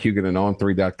you, Mike Huguenin,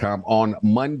 On3.com. On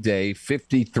Monday,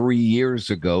 53 years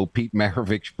ago, Pete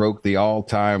Maravich broke the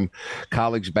all-time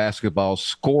college basketball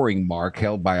scoring mark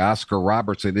held by Oscar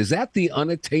Robertson. Is that the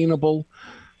unattainable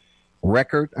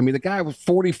record? I mean, the guy was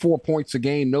 44 points a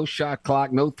game, no shot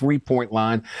clock, no three-point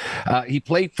line. He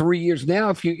played 3 years. Now,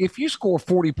 if you score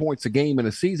 40 points a game in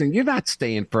a season, you're not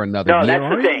staying for another year. No,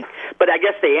 that's the thing. But I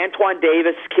guess the Antoine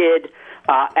Davis kid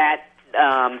at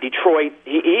Detroit,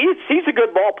 he's a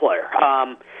good ball player.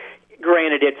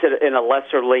 Granted, it's in a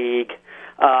lesser league,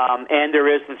 and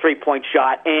there is the three-point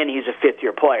shot, and he's a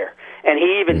fifth-year player. And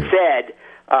he even said,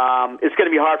 it's going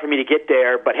to be hard for me to get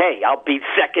there, but hey, I'll be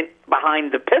second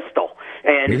behind the pistol.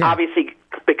 And obviously,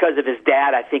 because of his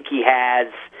dad, I think he has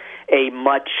a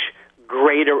much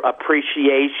greater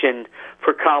appreciation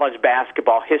for college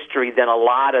basketball history than a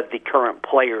lot of the current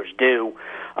players do.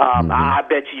 I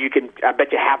bet you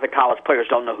half the college players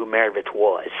don't know who Maravich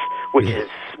was, which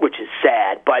is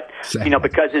sad. But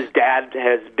because his dad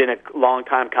has been a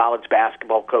longtime college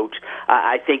basketball coach,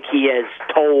 I think he has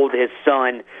told his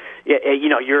son,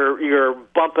 you're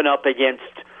bumping up against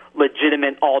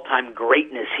legitimate all-time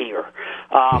greatness here.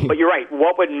 But you're right.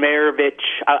 What would Maravich?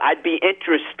 I'd be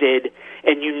interested,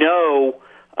 and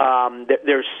that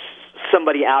there's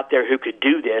somebody out there who could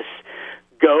do this.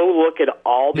 Go look at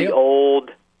all the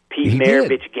old Pete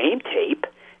Maravich game tape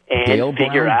and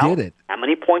figure out how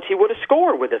many points he would have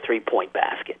scored with a three-point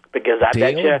basket. Because I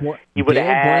bet you he would have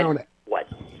had,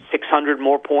 600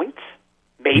 more points?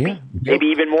 Maybe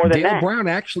even more than that. Dale Brown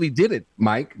actually did it,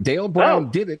 Mike. Dale Brown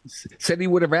did it. Said he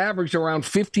would have averaged around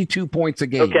 52 points a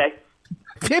game. Okay.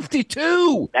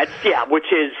 52!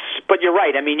 But you're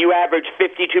right. I mean, you average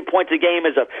 52 points a game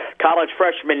as a college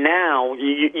freshman now,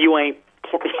 you ain't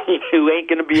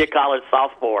going to be a college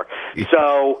sophomore.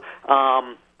 So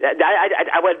I'm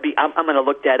going to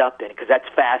look that up then, because that's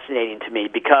fascinating to me.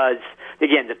 Because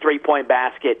again, the three-point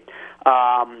basket,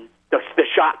 the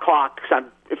shot clocks.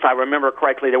 If I remember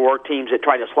correctly, there were teams that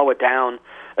tried to slow it down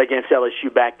against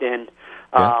LSU back then.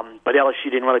 But LSU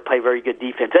didn't really play very good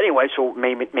defense anyway, so it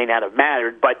may not have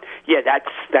mattered. But yeah,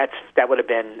 that would have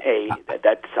been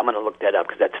I'm going to look that up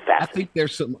because that's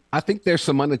fascinating. I think there's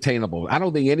some unattainable. I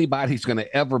don't think anybody's going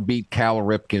to ever beat Cal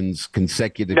Ripken's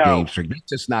consecutive game streak. It's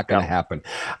just not going to happen.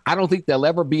 I don't think there'll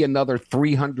ever be another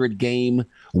 300 game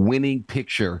winning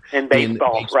picture in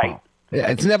baseball. Right.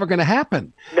 It's never going to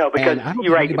happen. No, because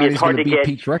you're right. It's hard to get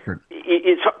Pete's record.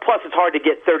 Plus, it's hard to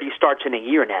get 30 starts in a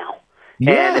year now.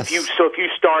 Yes. And if you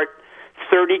start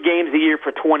 30 games a year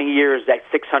for 20 years, that's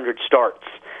 600 starts.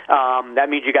 That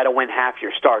means you got to win half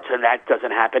your starts, and that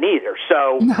doesn't happen either.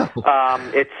 So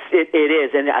it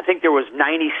is, and I think there was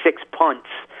 96 punts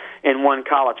in one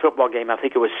college football game. I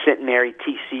think it was Centenary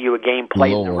TCU, a game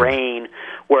played in the rain,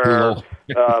 where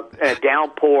a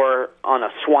downpour on a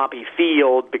swampy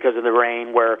field because of the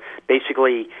rain, where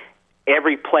basically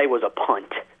every play was a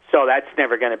punt. So that's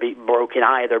never going to be broken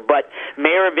either. But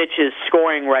Maravich's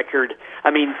scoring record, I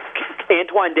mean,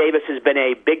 Antoine Davis has been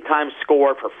a big-time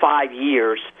scorer for 5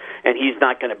 years, and he's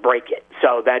not going to break it.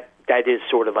 So that is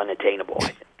sort of unattainable,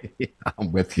 I think.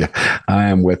 I'm with you. I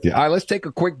am with you. All right, let's take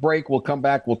a quick break. We'll come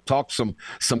back. We'll talk some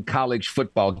college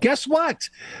football. Guess what?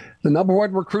 The number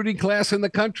one recruiting class in the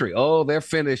country. Oh, they're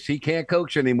finished. He can't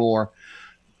coach anymore.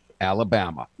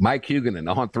 Alabama. Mike Huguenin,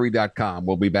 On3.com.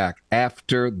 We'll be back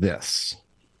after this.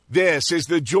 This is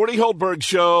the Jordy Holberg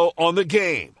Show on The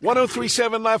Game.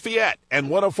 103.7 Lafayette and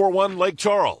 104.1 Lake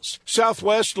Charles.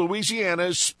 Southwest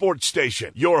Louisiana's sports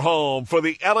station. Your home for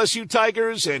the LSU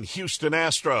Tigers and Houston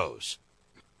Astros.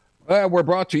 We're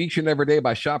brought to you each and every day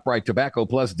by ShopRite Tobacco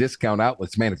Plus discount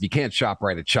outlets. Man, if you can't shop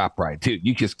right at ShopRite, dude,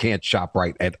 you just can't shop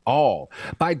right at all.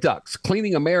 By Ducks,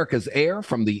 cleaning America's air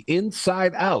from the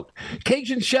inside out.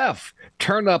 Cajun Chef,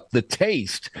 turn up the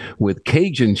taste with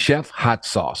Cajun Chef hot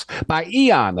sauce. By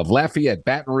Eon of Lafayette,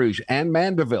 Baton Rouge, and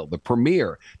Mandeville, the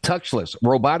premier touchless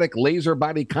robotic laser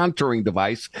body contouring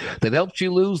device that helps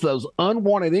you lose those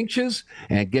unwanted inches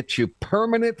and gets you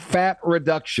permanent fat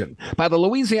reduction. By the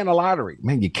Louisiana Lottery,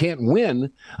 man, you can't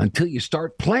win until you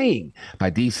start playing. By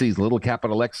DC's Little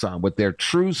Capital Exxon with their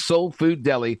true soul food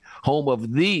deli, home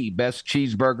of the best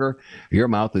cheeseburger your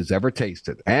mouth has ever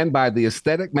tasted. And by the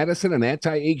Aesthetic Medicine and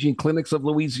Anti-Aging Clinics of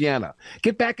Louisiana.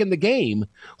 Get back in the game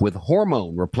with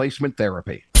hormone replacement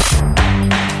therapy.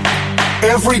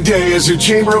 Every day is a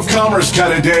Chamber of Commerce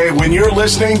kind of day when you're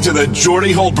listening to the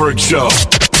Jordy Holberg Show.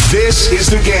 This is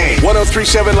The Game.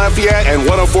 103.7 Lafayette and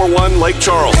 104.1 Lake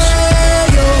Charles.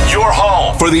 Your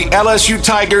home for the LSU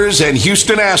Tigers and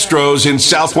Houston Astros in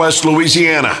Southwest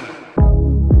Louisiana.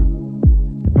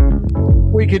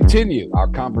 We continue our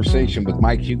conversation with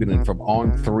Mike Huguenin from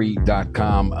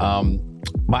On3.com.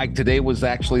 Mike, today was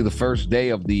actually the first day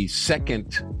of the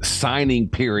second signing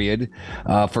period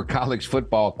for college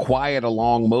football. Quiet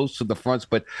along most of the fronts,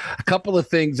 but a couple of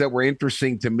things that were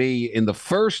interesting to me in the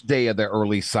first day of the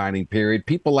early signing period.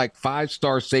 People like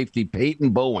five-star safety Peyton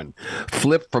Bowen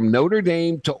flipped from Notre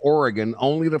Dame to Oregon,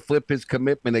 only to flip his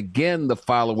commitment again the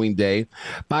following day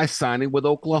by signing with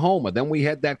Oklahoma. Then we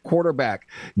had that quarterback,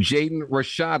 Jaden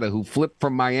Rashada, who flipped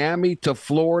from Miami to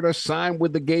Florida, signed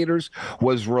with the Gators,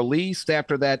 was released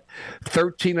after that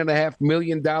 $13.5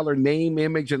 million name,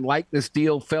 image, and likeness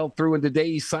deal fell through, and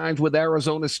today he signs with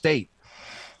Arizona State.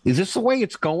 Is this the way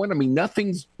it's going? I mean,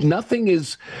 nothing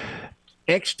is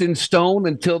etched in stone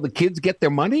until the kids get their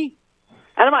money?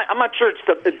 And I'm not sure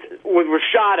with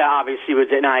Rashada, obviously, it was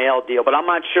an NIL deal, but I'm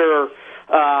not sure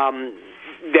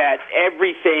that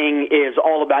everything is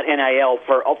all about NIL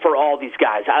for all these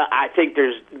guys. I think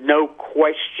there's no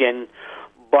question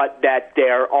but that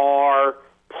there are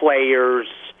players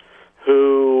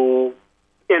who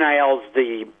NIL's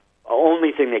the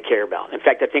only thing they care about. In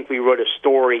fact, I think we wrote a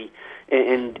story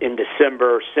in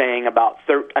December saying about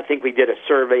I think we did a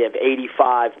survey of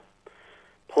 85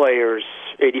 players,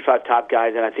 85 top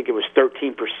guys, and I think it was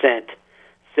 13%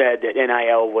 said that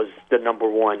NIL was the number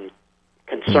one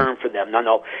concern for them.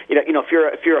 No,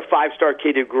 if you're a five-star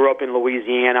kid who grew up in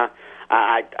Louisiana,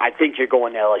 I think you're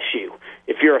going to LSU.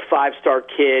 If you're a five-star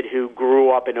kid who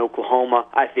grew up in Oklahoma,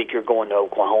 I think you're going to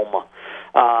Oklahoma.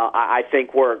 I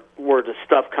think where the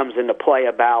stuff comes into play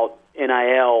about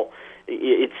NIL,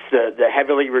 it's the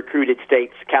heavily recruited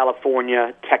states,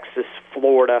 California, Texas,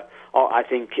 Florida. I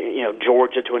think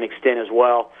Georgia to an extent as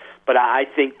well. But I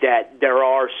think that there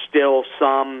are still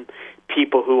some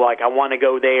people who I want to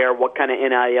go there. What kind of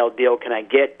NIL deal can I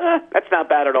get? That's not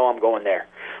bad at all. I'm going there.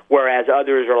 Whereas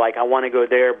others are I want to go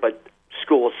there, but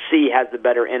School C has the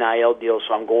better NIL deal,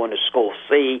 so I'm going to School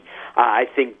C. I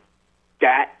think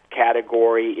that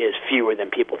category is fewer than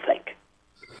people think.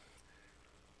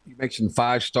 You mentioned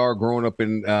five-star growing up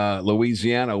in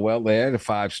Louisiana. Well, they had a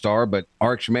five-star, but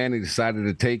Arch Manning decided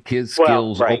to take his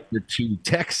skills over to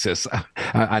Texas.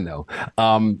 I know.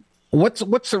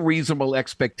 What's a reasonable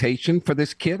expectation for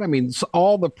this kid? I mean, it's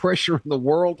all the pressure in the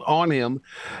world on him.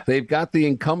 They've got the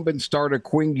incumbent starter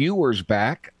Quinn Ewers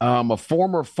back, a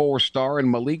former four-star,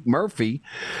 and Malik Murphy.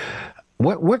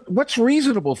 What's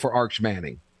reasonable for Arch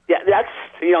Manning? Yeah,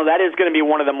 that is going to be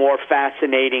one of the more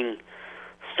fascinating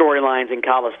storylines in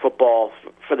college football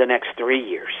for the next 3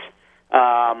 years.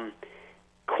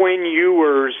 Quinn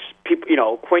Ewers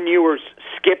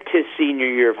skipped his senior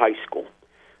year of high school.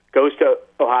 Goes to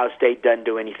Ohio State, doesn't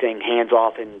do anything, hands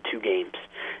off in 2 games.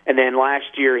 And then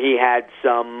last year he had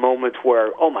some moments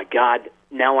where, oh my God,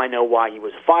 now I know why he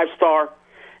was a 5-star.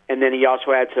 And then he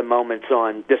also had some moments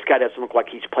on, this guy doesn't look like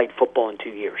he's played football in 2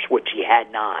 years, which he had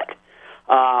not.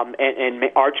 And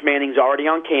Arch Manning's already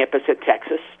on campus at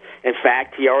Texas. In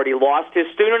fact, he already lost his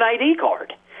student ID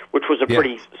card, which was a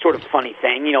pretty sort of funny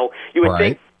thing. You would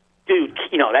think, dude,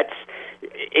 that's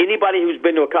anybody who's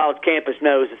been to a college campus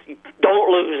knows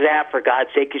don't lose that for God's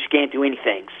sake, because you can't do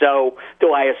anything. So,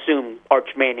 do I assume Arch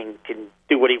Manning can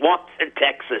do what he wants in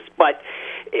Texas? But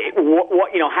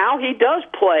how he does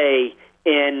play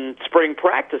in spring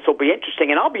practice will be interesting.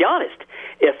 And I'll be honest,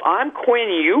 if I'm Quinn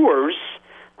Ewers,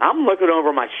 I'm looking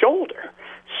over my shoulder.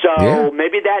 So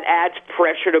maybe that adds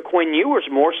pressure to Quinn Ewers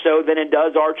more so than it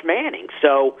does Arch Manning.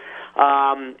 So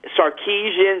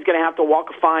Sarkisian's going to have to walk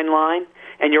a fine line.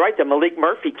 And you're right, the Malik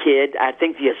Murphy kid, I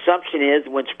think the assumption is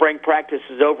when spring practice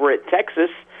is over at Texas,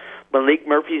 Malik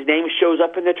Murphy's name shows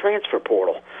up in the transfer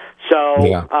portal. So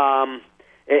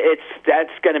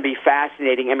that's going to be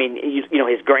fascinating. I mean,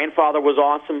 his grandfather was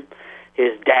awesome.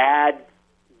 His dad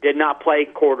did not play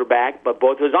quarterback, but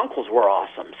both his uncles were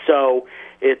awesome. So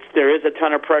there is a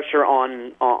ton of pressure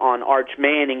on Arch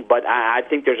Manning, but I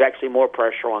think there's actually more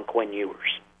pressure on Quinn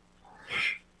Ewers.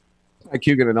 Mike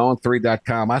Hugan at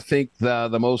On3.com. I think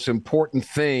the most important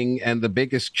thing and the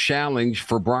biggest challenge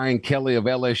for Brian Kelly of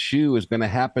LSU is going to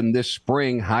happen this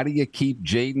spring. How do you keep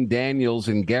Jaden Daniels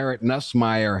and Garrett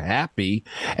Nussmeier happy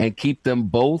and keep them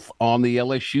both on the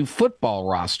LSU football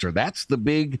roster? That's the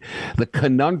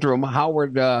conundrum.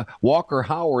 Walker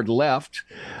Howard left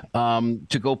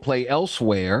to go play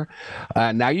elsewhere.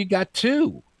 Now you got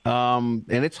 2. And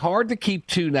it's hard to keep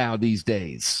 2 now these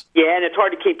days. Yeah, and it's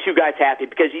hard to keep 2 guys happy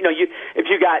because, if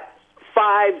you got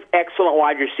 5 excellent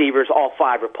wide receivers, all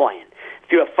 5 are playing.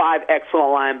 If you have 5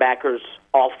 excellent linebackers,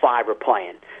 all 5 are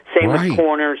playing. Same with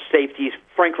corners, safeties,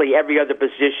 frankly, every other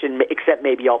position except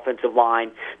maybe offensive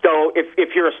line. Though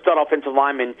if you're a stud offensive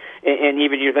lineman and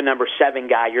even you're the number 7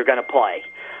 guy, you're going to play.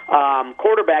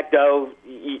 Quarterback, though,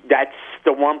 that's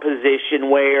the one position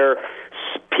where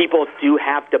people do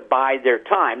have to bide their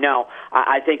time. Now,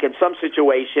 I think in some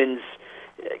situations,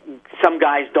 some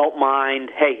guys don't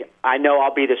mind. Hey, I know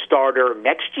I'll be the starter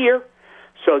next year,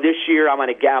 so this year I'm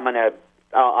going to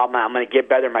get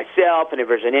better myself, and if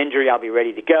there's an injury, I'll be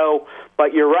ready to go.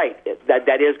 But you're right,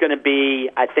 that is going to be,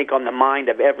 I think, on the mind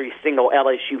of every single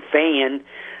LSU fan.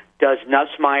 Does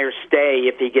Nussmeier stay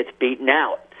if he gets beaten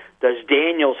out? Does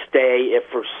Daniels stay if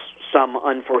for some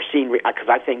unforeseen because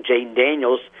I think Jaden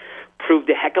Daniels proved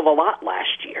a heck of a lot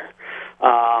last year.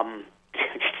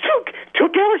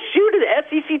 Took LSU to the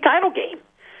SEC title game,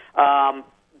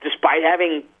 despite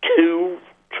having two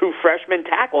true freshman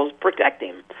tackles protect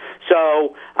him.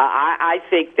 So I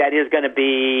think that is going to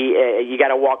be you got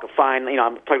to walk a fine.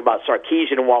 I'm talking about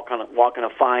Sarkisian walking a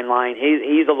fine line.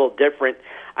 He's a little different.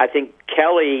 I think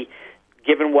Kelly,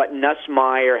 given what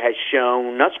Nussmeier has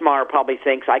shown, Nussmeier probably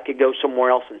thinks I could go somewhere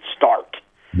else and start.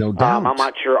 No doubt. I'm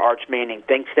not sure Arch Manning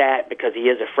thinks that because he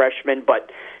is a freshman,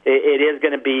 but it is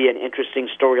going to be an interesting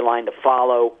storyline to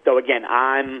follow. Though, again,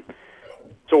 I'm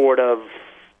sort of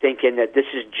thinking that this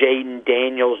is Jaden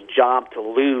Daniels' job to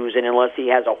lose, and unless he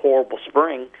has a horrible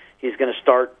spring, he's going to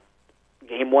start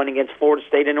game one against Florida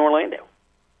State in Orlando.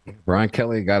 Brian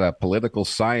Kelly got a political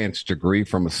science degree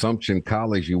from Assumption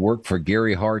College. You worked for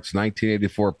Gary Hart's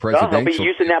 1984 presidential. He'll be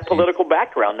using that political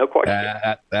background, no question.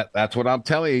 That's what I'm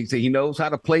telling you. He knows how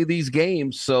to play these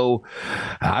games. So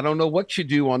I don't know what you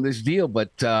do on this deal,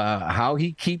 but how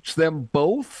he keeps them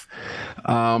both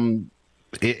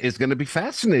is going to be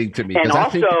fascinating to me. And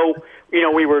also,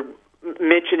 we were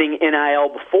mentioning NIL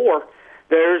before.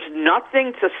 There's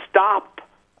nothing to stop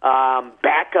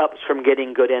backups from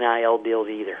getting good NIL deals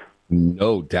either.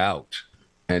 No doubt.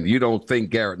 And you don't think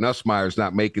Garrett Nussmeier's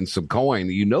not making some coin.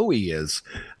 You know he is.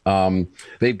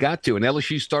 They've got to. And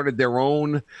LSU started their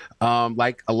own,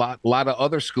 like a lot of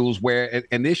other schools, where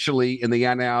initially in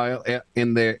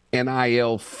the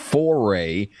NIL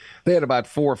foray, they had about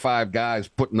 4 or 5 guys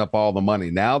putting up all the money.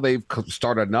 Now they've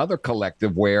started another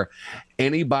collective where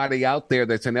anybody out there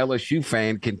that's an LSU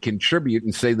fan can contribute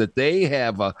and say that they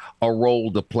have a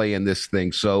role to play in this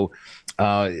thing. So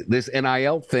this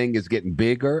NIL thing is getting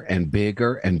bigger and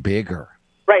bigger and bigger.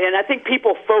 Right, and I think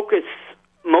people focus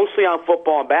mostly on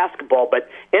football and basketball, but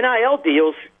NIL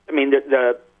deals, I mean,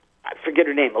 I forget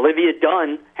her name, Olivia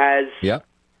Dunn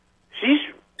she's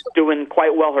doing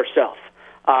quite well herself.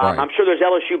 Right. I'm sure there's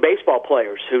LSU baseball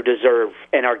players who deserve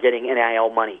and are getting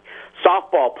NIL money.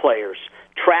 Softball players,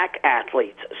 track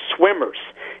athletes, swimmers.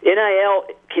 NIL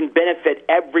can benefit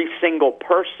every single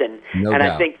person, no and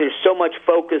doubt. I think there's so much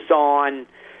focus on,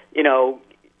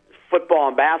 football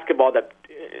and basketball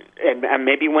and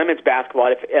maybe women's basketball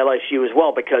at LSU as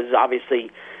well, because obviously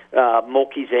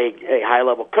Mulkey's a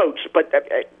high-level coach, but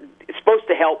it's supposed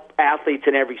to help athletes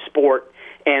in every sport,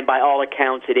 and by all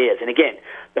accounts it is. And again,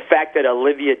 the fact that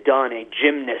Olivia Dunn, a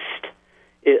gymnast,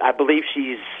 I believe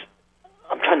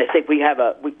I'm trying to think, we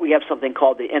have something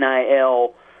called the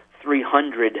NIL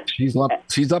 300. She's up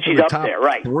in the top there,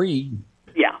 right? 3.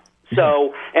 Yeah.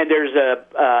 So, and there's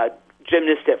a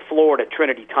gymnast at Florida,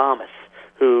 Trinity Thomas,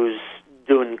 who's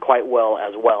doing quite well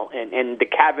as well, and the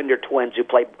Cavender twins who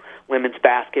play women's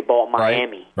basketball at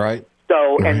Miami. Right.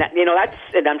 So, and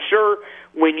and I'm sure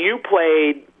when you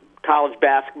played college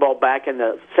basketball back in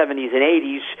the 70s and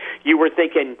 80s, you were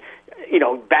thinking,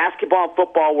 basketball and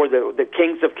football were the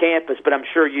kings of campus, but I'm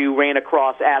sure you ran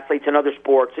across athletes in other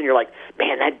sports, and you're like,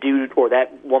 man, that dude or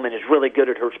that woman is really good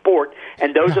at her sport.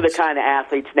 And those are the kind of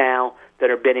athletes now that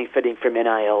are benefiting from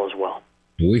NIL as well.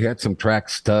 We had some track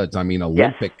studs. I mean,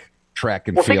 Olympic track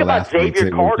and field athletes. Well, think about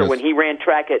Xavier Carter when he ran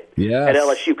track at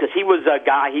LSU, because he was a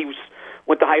guy,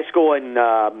 went to high school in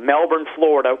Melbourne,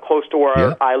 Florida, close to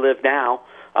where I live now.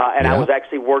 And I was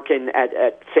actually working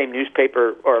at same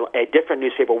newspaper or a different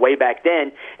newspaper way back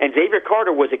then. And Xavier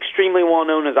Carter was extremely well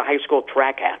known as a high school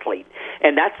track athlete.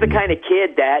 And that's the kind of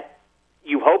kid that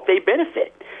you hope they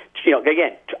benefit.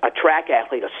 Again, a track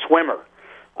athlete, a swimmer,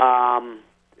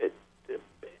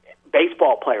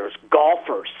 baseball players,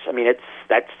 golfers. I mean,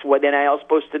 that's what NIL is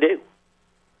supposed to do.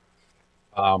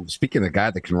 Speaking of a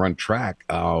guy that can run track,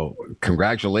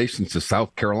 congratulations to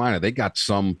South Carolina. They got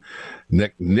some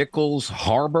Nicholas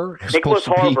Harbor. Nicholas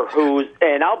Harbor,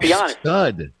 and I'll be honest,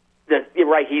 stud. You're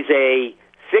right. He's a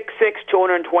 6'6",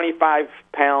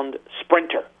 225-pound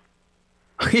sprinter,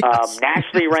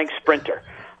 nationally ranked sprinter.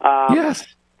 Yes.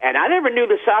 And I never knew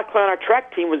the South Carolina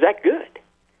track team was that good.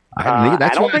 I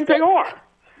don't think they are.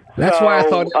 That's why I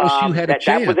thought LSU had a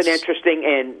chance. That was an interesting,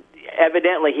 and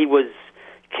evidently he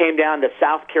came down to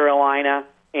South Carolina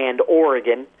and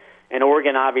Oregon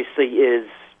obviously is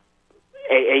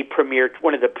a premier,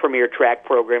 one of the premier track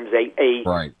programs,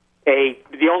 right.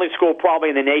 The only school probably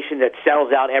in the nation that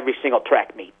sells out every single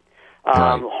track meet.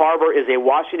 Right. Harbor is a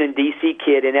Washington, D.C.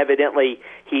 kid, and evidently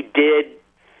he did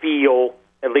feel,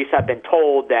 at least I've been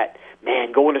told, that,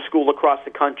 man, going to school across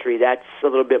the country, that's a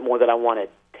little bit more that I want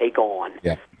to take on.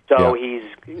 Yeah. So he's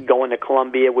going to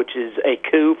Columbia, which is a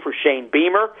coup for Shane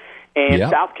Beamer. And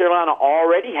South Carolina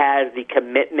already has the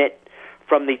commitment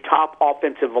from the top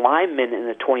offensive lineman in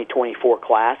the 2024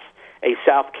 class, a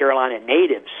South Carolina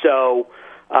native. So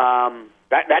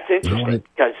that's interesting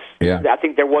because I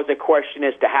think there was a question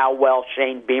as to how well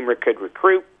Shane Beamer could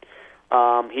recruit.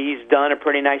 He's done a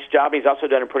pretty nice job. He's also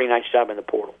done a pretty nice job in the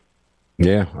portal.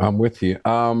 Yeah, I'm with you.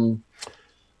 Who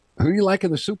do you like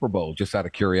in the Super Bowl, just out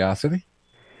of curiosity?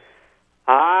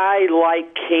 I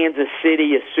like Kansas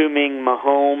City, assuming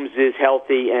Mahomes is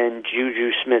healthy and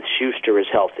Juju Smith-Schuster is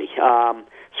healthy.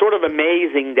 Sort of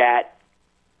amazing that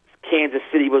Kansas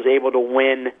City was able to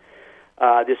win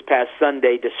this past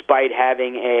Sunday despite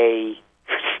having a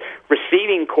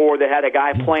receiving core that had a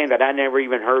guy playing that I never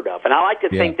even heard of. And I like to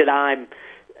think that I'm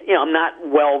not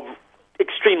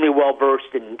extremely well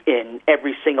versed in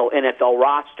every single NFL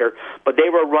roster, but they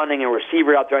were running a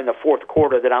receiver out there in the fourth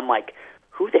quarter that I'm like,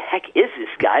 who the heck is this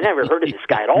guy? I never heard of this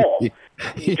guy at all.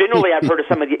 Generally, I've heard of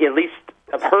at least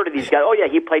I've heard of these guys. Oh,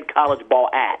 yeah, he played college ball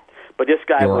at. But this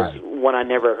guy was one I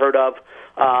never heard of.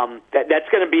 That's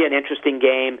going to be an interesting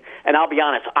game. And I'll be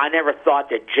honest, I never thought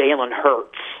that Jalen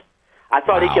Hurts, I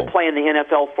thought he could play in the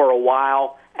NFL for a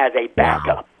while as a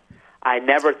backup. I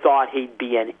never thought he'd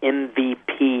be an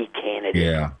MVP candidate.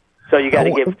 Yeah. So you got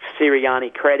to give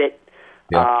Sirianni credit.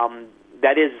 Yeah.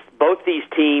 That is, both these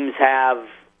teams have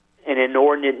an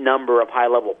inordinate number of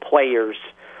high-level players.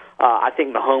 I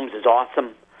think Mahomes is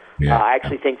awesome. Yeah. I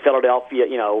actually think Philadelphia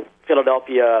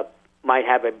might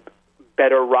have a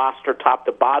better roster top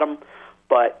to bottom,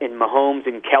 but in Mahomes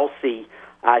and Kelsey,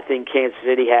 I think Kansas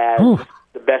City has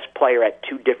the best player at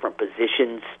two different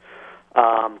positions.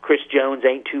 Chris Jones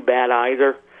ain't too bad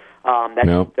either.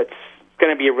 That's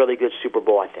going to be a really good Super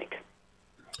Bowl, I think.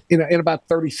 In about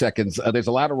 30 seconds, there's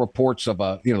a lot of reports of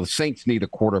the Saints need a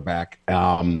quarterback.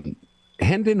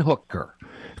 Hendon Hooker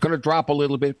is going to drop a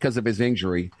little bit because of his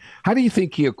injury. How do you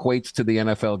think he equates to the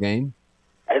NFL game?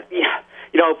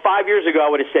 5 years ago I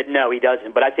would have said no, he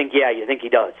doesn't. But I think, you think he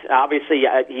does. Obviously,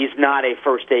 he's not a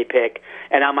first-day pick,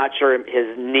 and I'm not sure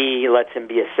his knee lets him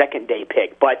be a second-day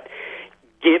pick. But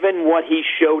given what he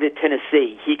showed at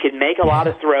Tennessee, he can make a lot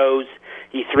of throws.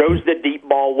 He throws the deep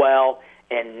ball well.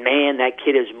 And, man, that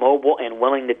kid is mobile and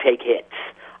willing to take hits.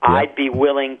 I'd be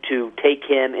willing to take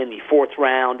him in the fourth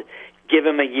round, give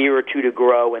him a year or two to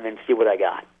grow, and then see what I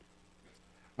got.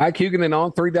 Mike Huguenin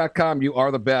on on3.com. You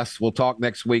are the best. We'll talk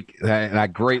next week. And I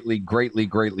greatly, greatly,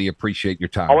 greatly appreciate your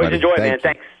time. Always buddy. enjoy it, man.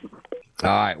 Thanks. All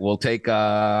right. We'll take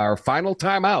our final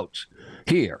time out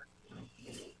here.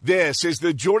 This is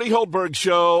the Jordy Holberg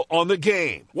Show on the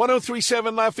Game.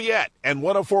 103.7 Lafayette and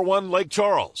 104.1 Lake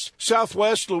Charles,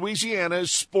 Southwest Louisiana's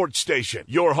sports station.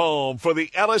 Your home for the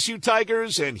LSU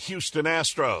Tigers and Houston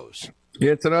Astros.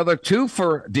 It's another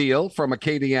two-for deal from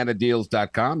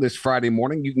AcadianaDeals.com. This Friday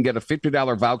morning, you can get a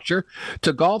 $50 voucher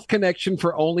to Golf Connection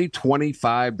for only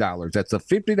 $25. That's a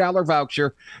 $50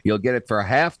 voucher. You'll get it for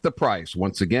half the price.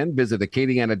 Once again, visit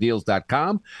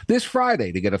AcadianaDeals.com this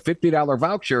Friday to get a $50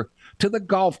 voucher to the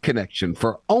Golf Connection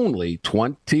for only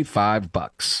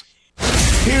 $25.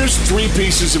 Here's 3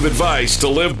 pieces of advice to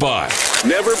live by.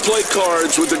 Never play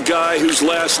cards with a guy whose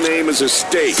last name is a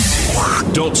state.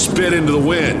 Don't spit into the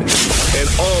wind. And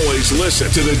always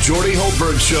listen to the Jordy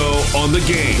Holberg Show on the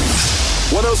Game.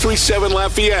 103.7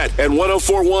 Lafayette and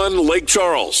 104.1 Lake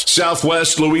Charles,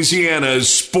 Southwest Louisiana's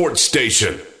sports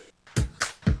station.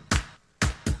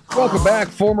 Welcome back.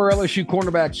 Former LSU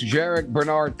cornerbacks Jarek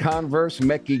Bernard-Converse,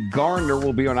 Mekhi Garner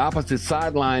will be on opposite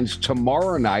sidelines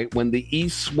tomorrow night when the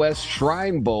East-West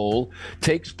Shrine Bowl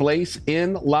takes place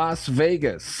in Las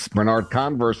Vegas.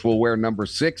 Bernard-Converse will wear number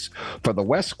 6 for the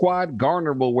West squad.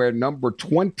 Garner will wear number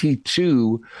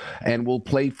 22 and will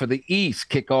play for the East.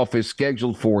 Kickoff is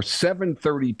scheduled for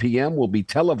 7:30 p.m. will be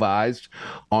televised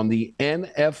on the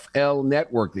NFL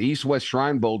Network. The East-West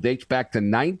Shrine Bowl dates back to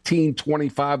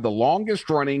 1925, the longest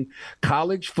running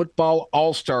college football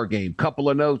all-star game.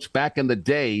 Couple of notes. Back in the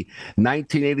day,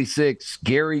 1986,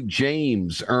 Gary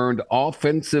James earned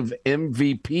offensive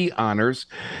MVP honors.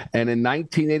 And in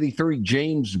 1983,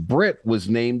 James Britt was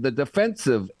named the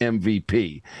defensive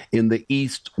MVP in the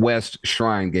East-West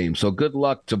Shrine game. So good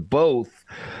luck to both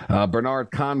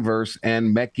Bernard Converse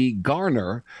and Mecky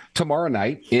Garner tomorrow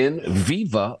night in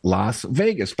Viva Las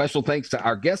Vegas. Special thanks to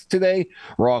our guest today,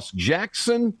 Ross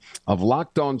Jackson of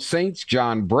Locked On Saints,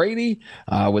 John Brady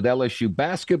with LSU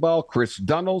basketball, Chris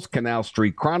Dunnels, Canal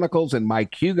Street Chronicles, and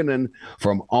Mike Huguenin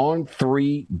from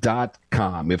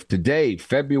On3.com. If today,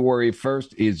 February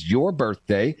 1st, is your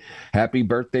birthday, happy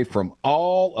birthday from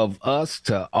all of us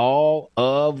to all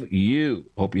of you.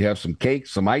 Hope you have some cake,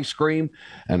 some ice cream,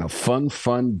 and a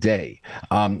fun day.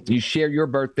 You share your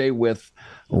birthday with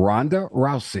Ronda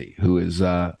Rousey, who is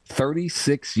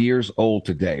 36 years old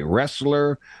today.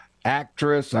 Wrestler,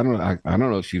 actress. I don't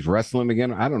know if she's wrestling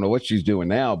again. I don't know what she's doing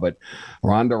now, but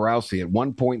Ronda Rousey at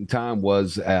one point in time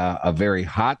was a very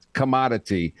hot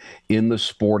commodity in the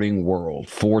sporting world,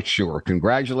 for sure.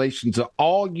 Congratulations to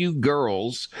all you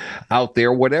girls out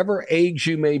there, whatever age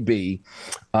you may be,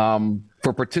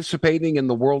 for participating in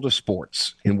the world of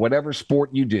sports, in whatever sport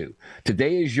you do.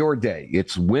 Today is your day.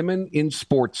 It's Women in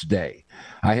Sports Day.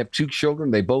 I have 2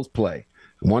 children. They both play.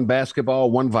 One basketball,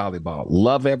 one volleyball.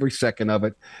 Love every second of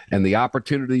it. And the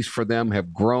opportunities for them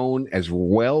have grown as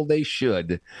well they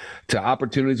should, to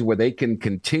opportunities where they can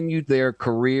continue their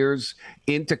careers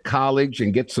into college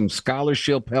and get some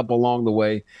scholarship help along the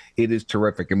way. It is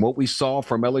terrific. And what we saw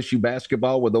from LSU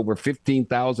basketball with over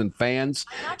 15,000 fans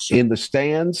in the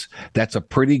stands, that's a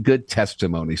pretty good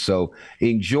testimony. So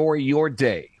enjoy your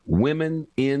day. Women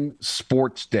in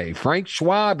Sports Day. Frank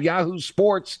Schwab, Yahoo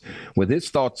Sports, with his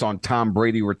thoughts on Tom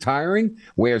Brady retiring,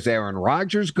 where's Aaron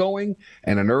Rodgers going,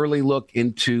 and an early look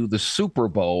into the Super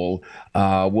Bowl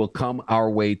will come our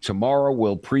way tomorrow.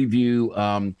 We'll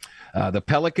preview the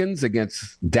Pelicans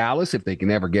against Dallas, if they can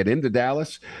ever get into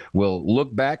Dallas. We'll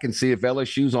look back and see if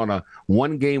LSU's on a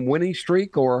 1-game winning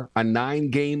streak or a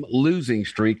 9-game losing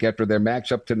streak after their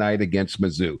matchup tonight against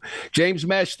Mizzou. James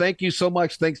Mesh, thank you so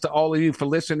much. Thanks to all of you for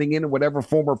listening in whatever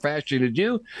form or fashion you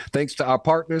do. Thanks to our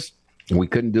partners. We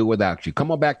couldn't do it without you.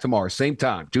 Come on back tomorrow, same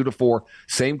time, 2 to 4,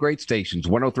 same great stations,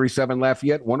 103.7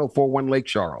 Lafayette, 104.1 Lake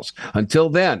Charles. Until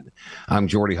then, I'm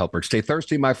Jordy Helper. Stay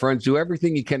thirsty, my friends. Do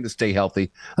everything you can to stay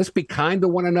healthy. Let's be kind to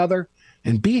one another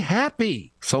and be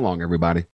happy. So long, everybody.